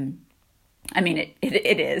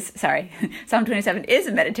 It is, sorry. Psalm 27 is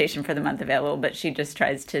a meditation for the month of Elul, but she just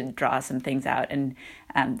tries to draw some things out. And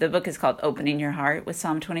the book is called Opening Your Heart with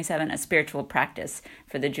Psalm 27, a spiritual practice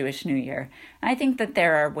for the Jewish New Year. I think that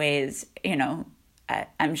there are ways,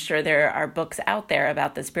 I'm sure there are books out there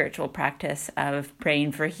about the spiritual practice of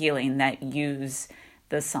praying for healing that use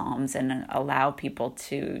the Psalms and allow people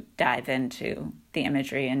to dive into the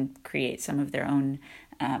imagery and create some of their own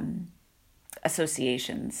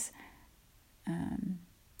associations. And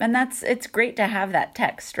it's great to have that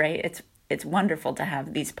text, right? It's wonderful to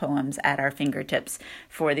have these poems at our fingertips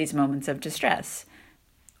for these moments of distress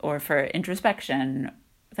or for introspection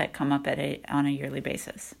that come up on a yearly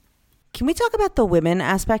basis. Can we talk about the women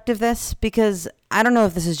aspect of this? Because I don't know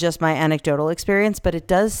if this is just my anecdotal experience, but it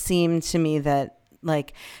does seem to me that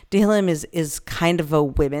like Tehillim is kind of a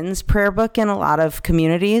women's prayer book in a lot of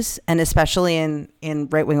communities, and especially in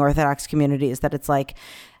right-wing Orthodox communities, that it's like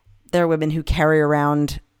there are women who carry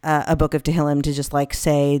around a book of Tehillim to just like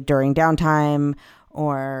say during downtime,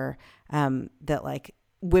 or that like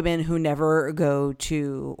women who never go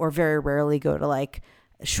to or very rarely go to like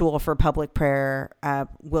shul for public prayer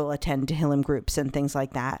will attend Tehillim groups and things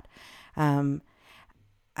like that. And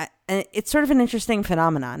it's sort of an interesting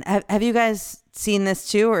phenomenon. Have you guys seen this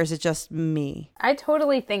too, or is it just me? I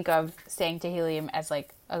totally think of saying Tehillim as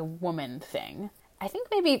like a woman thing. I think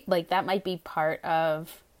maybe like that might be part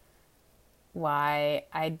of why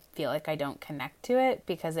I feel like I don't connect to it,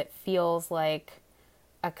 because it feels like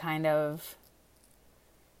a kind of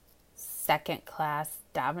second class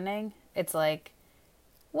davening. It's like,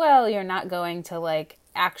 well, you're not going to like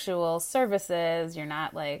actual services. You're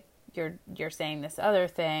not like, you're saying this other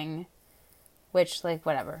thing, which like,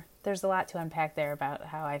 whatever. There's a lot to unpack there about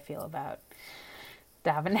how I feel about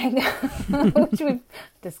davening, which we've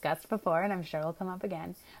discussed before, and I'm sure will come up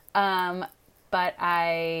again. But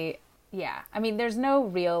I mean, there's no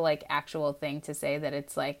real like actual thing to say that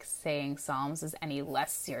it's like saying Psalms is any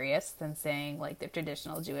less serious than saying like the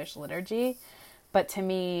traditional Jewish liturgy. But to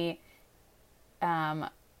me,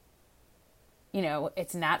 you know,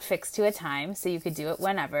 it's not fixed to a time, so you could do it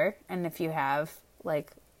whenever. And if you have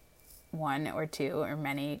like one or two or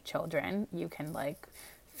many children, you can like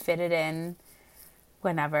fit it in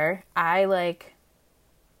whenever. I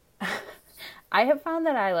have found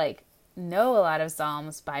that I like know a lot of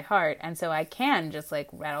Psalms by heart, and so I can just like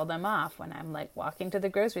rattle them off when I'm like walking to the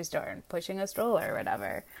grocery store and pushing a stroller or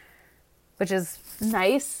whatever, which is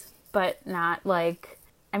nice, but not like,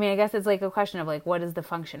 I mean, I guess it's like a question of like, what is the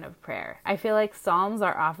function of prayer? I feel like Psalms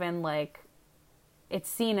are often like, it's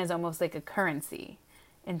seen as almost like a currency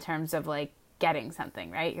in terms of like getting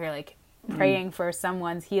something, right? You're like praying for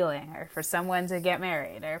someone's healing, or for someone to get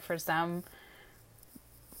married, or for some,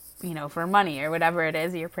 you know, for money or whatever it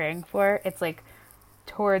is you're praying for. It's like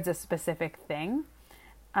towards a specific thing.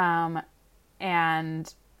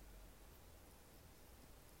 And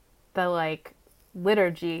the like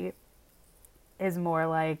liturgy is more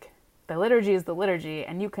like, the liturgy is the liturgy,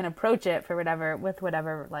 and you can approach it for whatever, with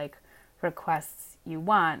whatever like requests you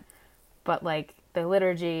want. But like the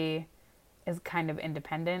liturgy is kind of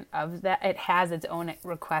independent of that. It has its own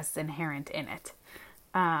requests inherent in it.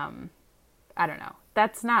 I don't know.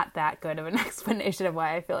 That's not that good of an explanation of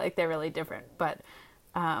why I feel like they're really different. But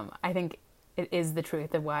I think it is the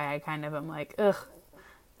truth of why I kind of am like, ugh,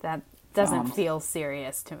 that doesn't feel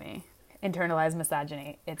serious to me. Internalized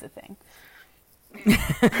misogyny, it's a thing.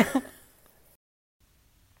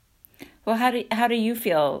 Well, how do you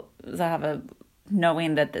feel, Zahava,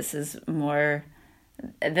 knowing that this is more,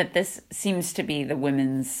 that this seems to be the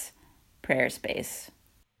women's prayer space?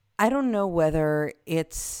 I don't know whether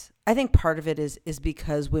it's, I think part of it is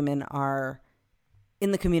because women are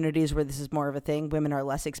in the communities where this is more of a thing. Women are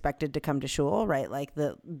less expected to come to shul, right? Like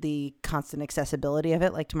the constant accessibility of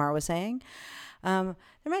it, like Tamar was saying. There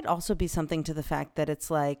might also be something to the fact that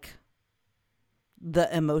it's like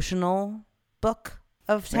the emotional book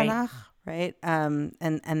of Tanakh, right?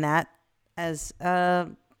 And that as a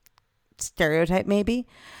stereotype maybe.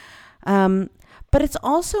 But it's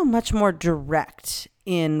also much more direct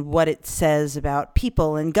in what it says about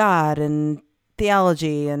people and God and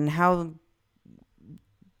theology and how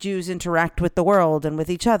Jews interact with the world and with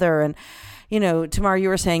each other. And, you know, Tamar, you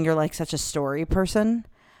were saying you're like such a story person,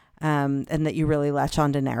 and that you really latch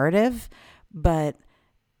on to narrative. But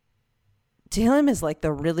Tehillim is like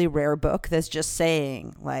the really rare book that's just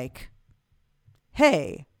saying like,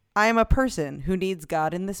 hey, I am a person who needs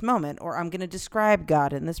God in this moment, or I'm going to describe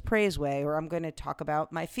God in this praise way, or I'm going to talk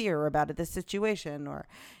about my fear about this situation, or,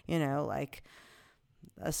 you know, like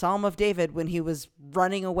a Psalm of David when he was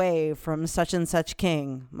running away from such and such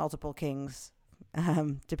king, multiple kings,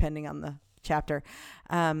 depending on the chapter.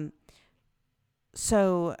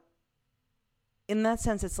 So in that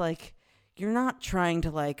sense, it's like, you're not trying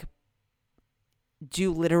to like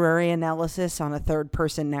do literary analysis on a third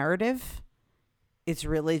person narrative. It's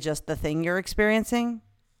really just the thing you're experiencing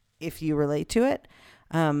if you relate to it.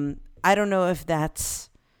 I don't know if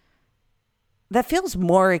that's that feels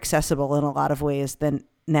more accessible in a lot of ways than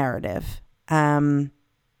narrative. And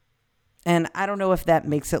I don't know if that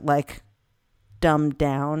makes it like dumbed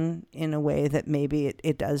down in a way that maybe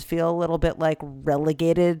it does feel a little bit like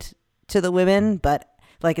relegated to the women, but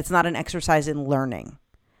like it's not an exercise in learning.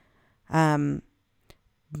 But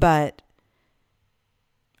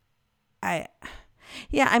I've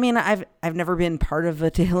never been part of a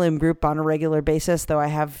Tehillim group on a regular basis, though I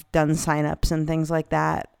have done signups and things like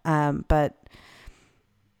that. But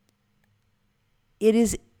it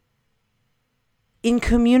is in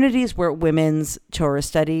communities where women's Torah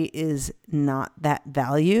study is not that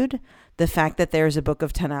valued. The fact that there's a book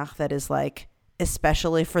of Tanakh that is like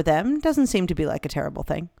especially for them doesn't seem to be like a terrible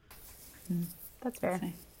thing. That's fair.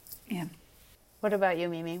 Yeah. What about you,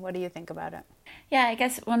 Mimi? What do you think about it? Yeah, I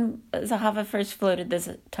guess when Zahava first floated this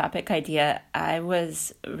topic idea,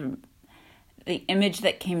 the image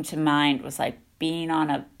that came to mind was like being on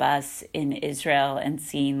a bus in Israel and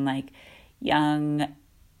seeing like young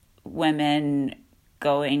women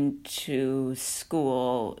going to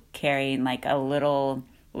school carrying like a little,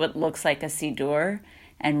 what looks like a siddur,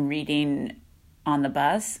 and reading on the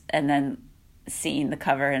bus, and then seeing the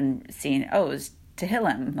cover and seeing, oh, it was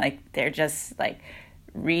Tehillim. Like they're just like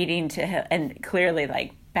reading Tehillim, and clearly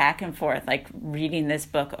like back and forth, like reading this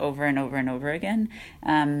book over and over and over again.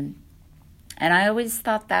 And I always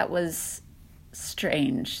thought that was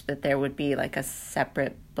strange that there would be like a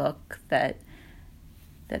separate book that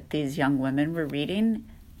these young women were reading.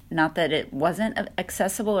 Not that it wasn't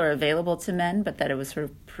accessible or available to men, but that it was sort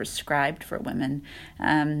of prescribed for women.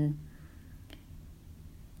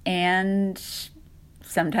 And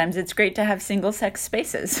sometimes it's great to have single-sex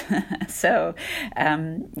spaces. So,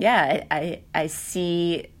 I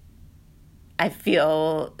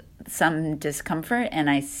feel some discomfort, and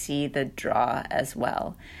I see the draw as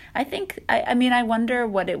well. I think, I wonder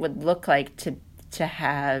what it would look like to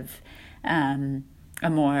have a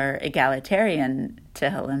more egalitarian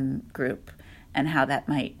Tehillim group, and how that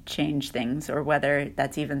might change things, or whether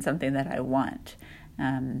that's even something that I want.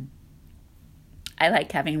 I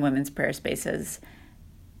like having women's prayer spaces,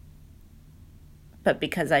 but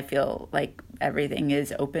because I feel like everything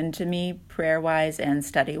is open to me prayer-wise and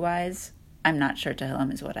study-wise, I'm not sure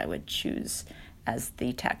Tehillim is what I would choose as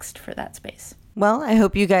the text for that space. Well, I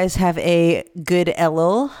hope you guys have a good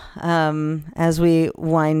Elul as we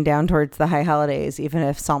wind down towards the high holidays, even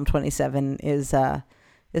if Psalm 27 is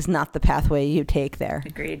not the pathway you take there.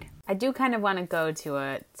 Agreed. I do kind of want to go to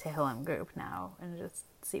a Tehillim group now and just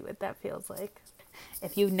see what that feels like.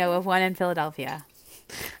 If you know of one in Philadelphia,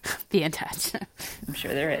 be in touch. I'm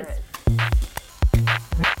sure there is.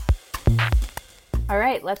 All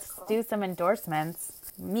right, let's do some endorsements.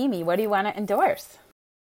 Mimi, what do you want to endorse?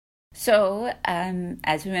 So,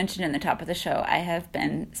 as we mentioned in the top of the show, I have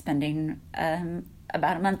been spending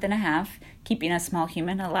about a month and a half keeping a small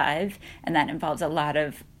human alive, and that involves a lot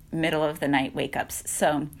of middle of the night wake ups.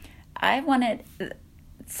 So I wanted,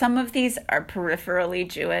 some of these are peripherally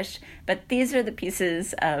Jewish, but these are the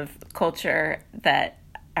pieces of culture that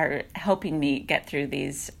are helping me get through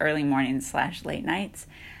these early mornings / late nights.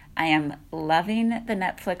 I am loving the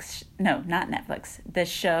the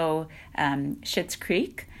show Schitt's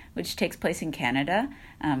Creek, which takes place in Canada,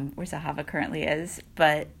 where Zahava currently is.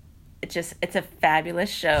 But it's a fabulous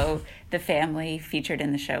show. The family featured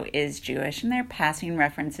in the show is Jewish, and they're passing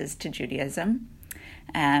references to Judaism.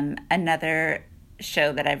 Another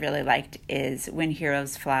show that I really liked is When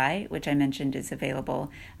Heroes Fly, which I mentioned is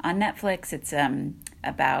available on Netflix. It's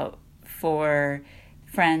about 4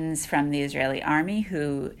 friends from the Israeli army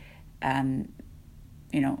who, in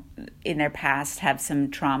their past have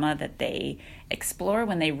some trauma that they explore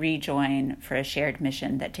when they rejoin for a shared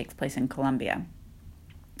mission that takes place in Colombia.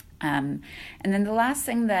 And then the last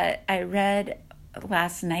thing that I read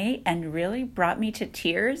last night and really brought me to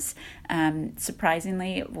tears,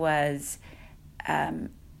 surprisingly, was the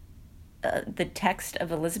text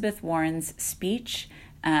of Elizabeth Warren's speech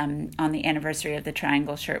on the anniversary of the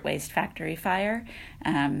Triangle Shirtwaist Factory fire.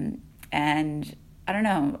 And I don't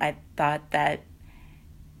know, I thought that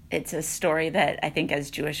it's a story that I think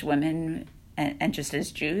as Jewish women and just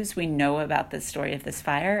as Jews, we know about the story of this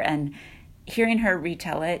fire, and hearing her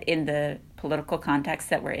retell it in the political context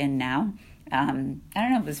that we're in now, I don't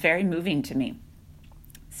know, it was very moving to me.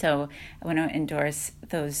 So I want to endorse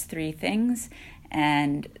those 3 things.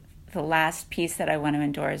 And the last piece that I want to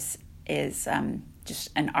endorse is just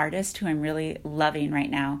an artist who I'm really loving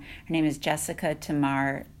right now. Her name is Jessica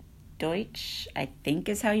Tamar Deutsch, I think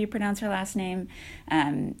is how you pronounce her last name.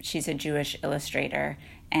 She's a Jewish illustrator.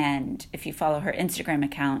 And if you follow her Instagram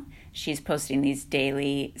account, she's posting these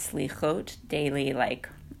daily slichot, daily like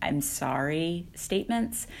I'm sorry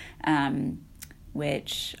statements,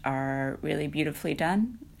 which are really beautifully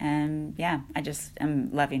done. And yeah, I just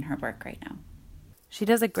am loving her work right now. She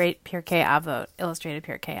does a great Pirkei Avot, illustrated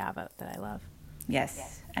Pirkei Avot that I love.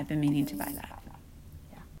 Yes, I've been meaning to buy that.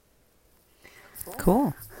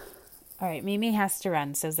 Cool. All right, Mimi has to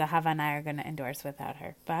run, so Zahava and I are going to endorse without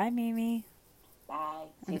her. Bye, Mimi. Bye.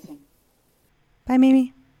 See you soon. Bye,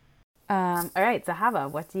 Mimi. All right, Zahava,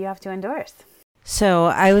 what do you have to endorse? So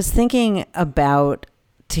I was thinking about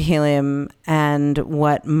Tehillim and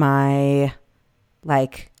what my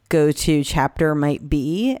go-to chapter might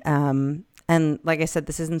be. And like I said,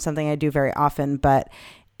 this isn't something I do very often, but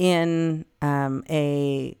in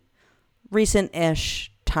a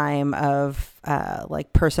recent-ish time of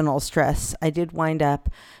personal stress, I did wind up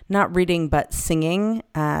not reading but singing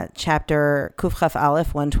chapter Kuf Chaf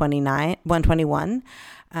Aleph 121,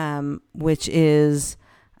 which is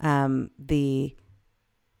the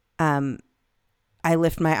I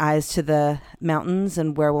lift my eyes to the mountains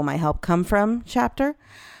and where will my help come from chapter.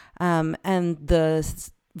 And the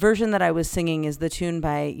version that I was singing is the tune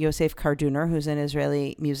by Yosef Karduner, who's an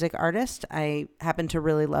Israeli music artist. I happen to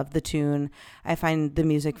really love the tune. I find the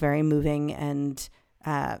music very moving and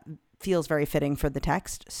feels very fitting for the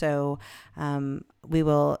text. So we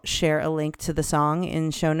will share a link to the song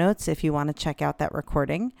in show notes if you want to check out that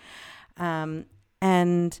recording.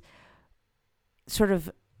 And sort of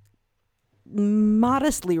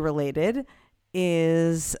modestly related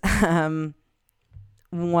is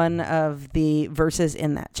one of the verses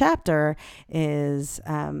in that chapter is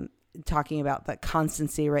talking about the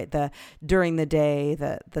constancy, right? During the day,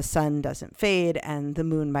 the sun doesn't fade and the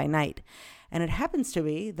moon by night. And it happens to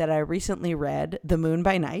be that I recently read The Moon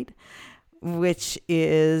by Night, which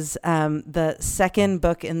is the second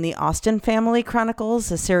book in the Austen Family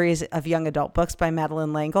Chronicles, a series of young adult books by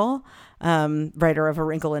Madeleine L'Engle, writer of A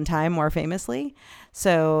Wrinkle in Time, more famously.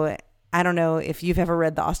 So I don't know if you've ever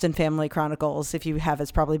read the Austen Family Chronicles. If you have,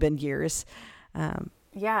 it's probably been years.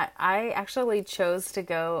 Yeah, I actually chose to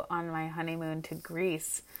go on my honeymoon to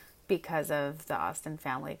Greece because of the Austen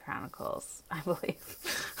Family Chronicles, I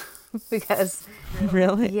believe. Because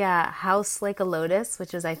really, yeah, House Like a Lotus,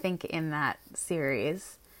 which is I think in that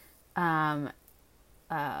series, part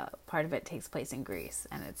of it takes place in Greece,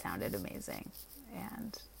 and it sounded amazing.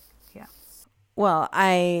 And yeah, well,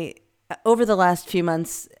 over the last few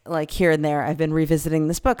months, like here and there, I've been revisiting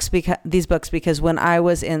these books because when I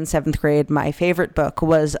was in 7th grade, my favorite book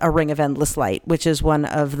was A Ring of Endless Light, which is one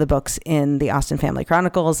of the books in the Austen Family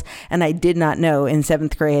Chronicles. And I did not know in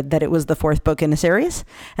 7th grade that it was the 4th book in a series.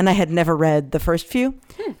 And I had never read the first few.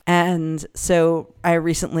 And so I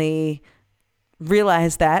recently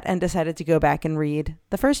realized that and decided to go back and read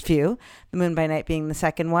the first few, The Moon by Night being the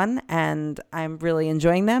second one, and I'm really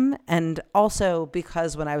enjoying them. And also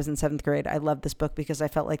because when I was in 7th grade, I loved this book because I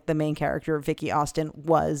felt like the main character, Vicky Austen,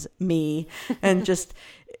 was me, and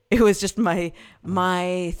it was just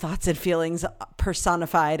my thoughts and feelings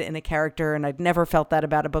personified in a character, and I'd never felt that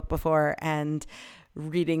about a book before. And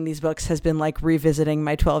reading these books has been like revisiting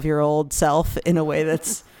my 12-year-old self in a way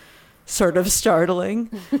that's sort of startling.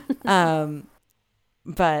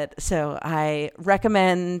 But so I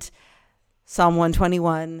recommend Psalm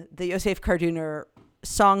 121, the Yosef Karduner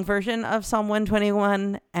song version of Psalm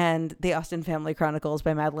 121, and the Austen Family Chronicles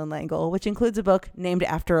by Madeleine L'Engle, which includes a book named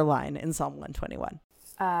after a line in Psalm 121.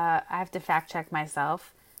 I have to fact check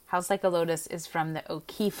myself. House Like a Lotus is from the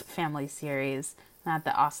O'Keefe family series, not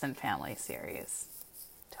the Austen family series.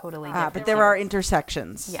 Totally different. But there are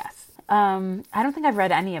intersections. Yes. I don't think I've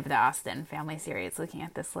read any of the Austen family series looking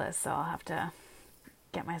at this list, so I'll have to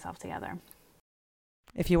get myself together.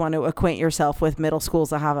 If you want to acquaint yourself with middle school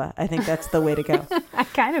Zahava, I think that's the way to go. I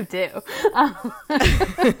kind of do.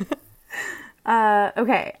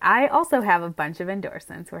 Okay, I also have a bunch of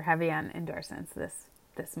endorsements. We're heavy on endorsements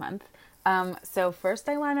this month. So first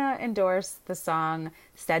I want to endorse the song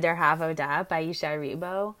Seder Havodah by Yishai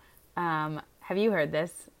Ribo. Have you heard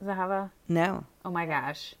this, Zahava? No. Oh my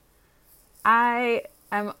gosh. I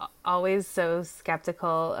am always so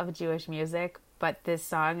skeptical of Jewish music, but this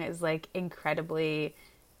song is like incredibly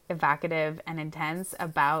evocative and intense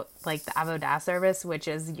about like the Avodah service, which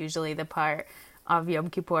is usually the part of Yom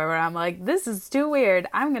Kippur where I'm like, this is too weird.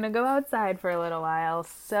 I'm going to go outside for a little while.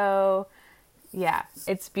 So yeah,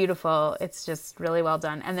 it's beautiful. It's just really well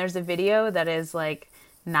done. And there's a video that is like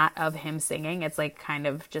not of him singing. It's like kind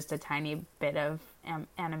of just a tiny bit of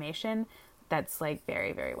animation that's like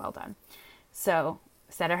very, very well done. So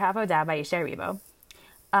Seder Havodah by Yishai Ribo.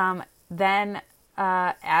 Then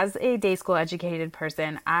as a day school educated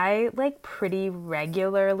person, I like pretty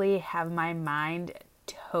regularly have my mind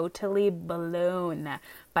totally blown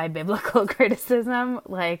by biblical criticism.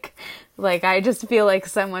 Like I just feel like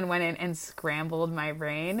someone went in and scrambled my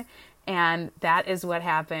brain. And that is what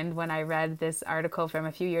happened when I read this article from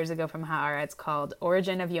a few years ago from Haaretz called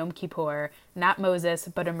Origin of Yom Kippur, Not Moses,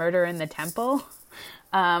 but a Murder in the Temple.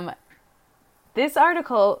 This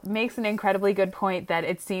article makes an incredibly good point that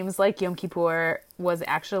it seems like Yom Kippur was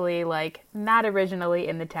actually like not originally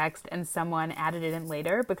in the text and someone added it in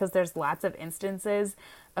later, because there's lots of instances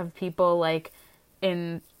of people like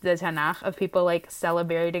in the Tanakh of people like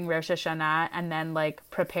celebrating Rosh Hashanah and then like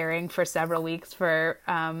preparing for several weeks for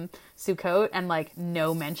Sukkot, and like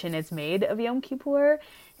no mention is made of Yom Kippur,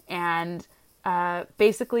 and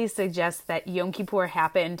basically suggests that Yom Kippur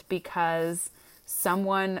happened because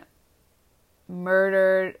someone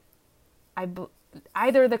murdered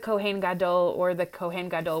either the Kohen Gadol or the Kohen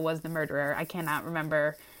Gadol was the murderer. I cannot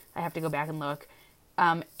remember. I have to go back and look.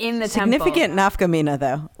 In the significant temple. nafkamina,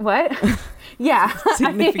 though. What? Yeah.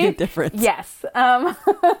 Significant difference. Yes. And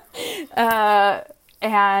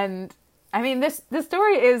I mean, this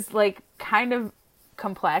story is like kind of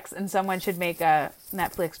complex, and someone should make a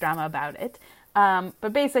Netflix drama about it.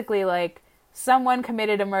 But basically, like, someone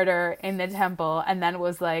committed a murder in the temple and then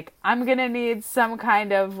was like, I'm gonna need some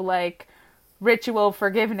kind of like ritual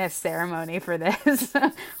forgiveness ceremony for this.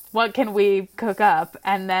 What can we cook up?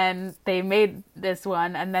 And then they made this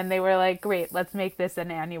one, and then they were like, great, let's make this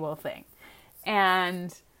an annual thing.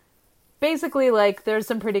 And basically, like, there's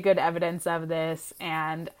some pretty good evidence of this,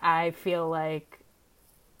 and I feel like,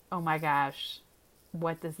 oh my gosh,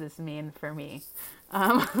 what does this mean for me?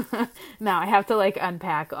 Now I have to like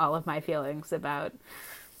unpack all of my feelings about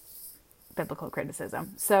biblical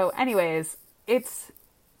criticism. So anyways, it's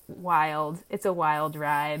wild. It's a wild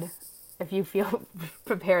ride. If you feel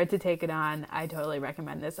prepared to take it on, I totally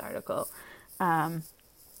recommend this article.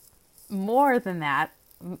 More than that,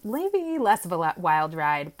 maybe less of a wild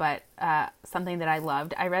ride, but something that I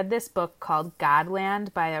loved. I read this book called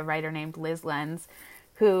Godland by a writer named Liz Lenz,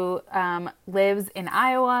 who lives in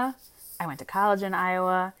Iowa. I went to college in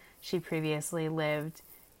Iowa. She previously lived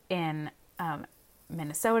in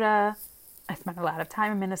Minnesota. I spent a lot of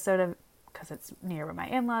time in Minnesota because it's near where my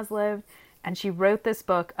in-laws lived. And she wrote this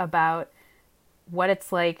book about what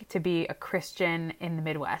it's like to be a Christian in the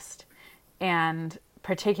Midwest, and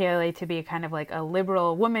particularly to be kind of like a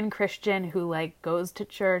liberal woman Christian who like goes to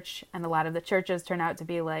church, and a lot of the churches turn out to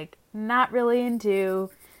be like not really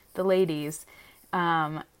into the ladies.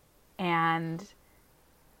 And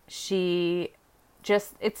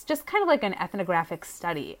it's just kind of like an ethnographic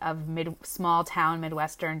study of small town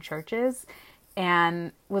Midwestern churches,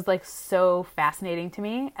 and was like so fascinating to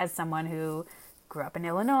me as someone who grew up in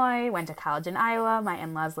Illinois, went to college in Iowa. My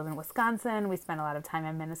in-laws live in Wisconsin. We spent a lot of time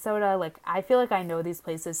in Minnesota. Like, I feel like I know these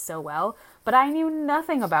places so well, but I knew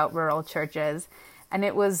nothing about rural churches. And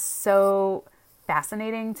it was so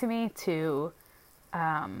fascinating to me to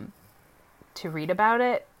read about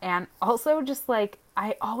it. And also just like,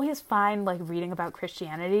 I always find like reading about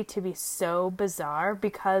Christianity to be so bizarre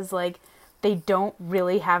because like they don't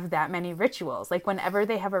really have that many rituals. Like whenever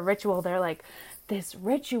they have a ritual, they're like, this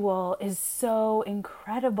ritual is so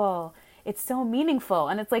incredible. It's so meaningful.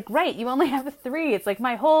 And it's like, right, you only have 3. It's like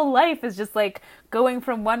my whole life is just like going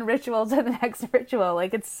from one ritual to the next ritual.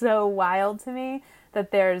 Like it's so wild to me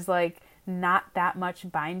that there's like not that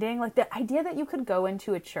much binding. Like the idea that you could go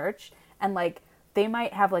into a church and like they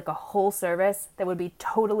might have like a whole service that would be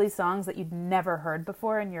totally songs that you'd never heard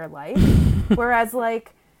before in your life. Whereas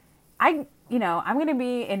like I'm going to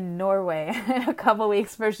be in Norway in a couple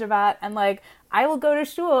weeks for Shabbat, and like I will go to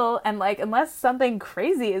shul, and like unless something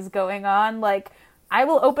crazy is going on, like I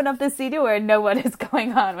will open up the siddur and know what is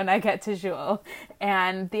going on when I get to shul.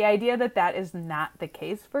 And the idea that that is not the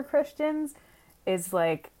case for Christians is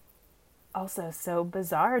like also so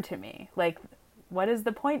bizarre to me. Like, what is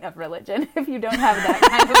the point of religion if you don't have that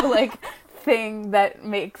kind of like thing that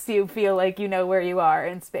makes you feel like you know where you are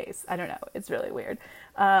in space? I don't know. It's really weird.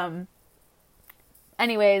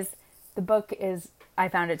 Anyways, the book I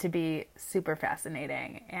found it to be super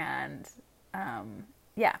fascinating, and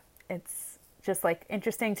yeah, it's just like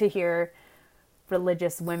interesting to hear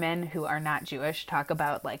religious women who are not Jewish talk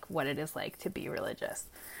about like what it is like to be religious.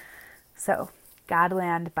 So,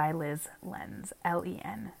 Godland by Liz Lenz,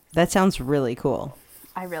 Len. That sounds really cool.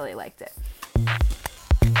 I really liked it.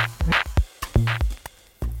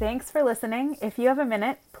 Thanks for listening. If you have a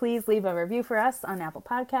minute, please leave a review for us on Apple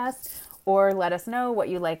Podcasts, or let us know what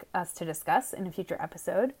you'd like us to discuss in a future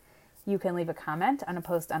episode. You can leave a comment on a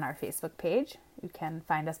post on our Facebook page. You can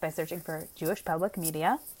find us by searching for Jewish Public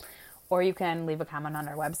Media, or you can leave a comment on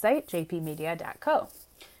our website, jpmedia.co.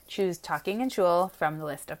 choose Talking in Shul from the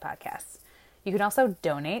list of podcasts. You can also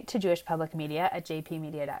donate to Jewish Public Media at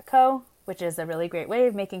jpmedia.co, which is a really great way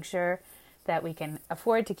of making sure that we can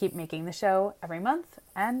afford to keep making the show every month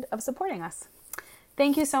and of supporting us.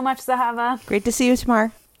 Thank you so much, Zahava. Great to see you,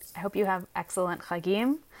 Tamar. I hope you have excellent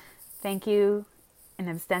Chagim. Thank you in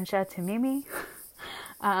absentia to Mimi.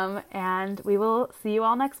 And we will see you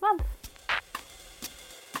all next month.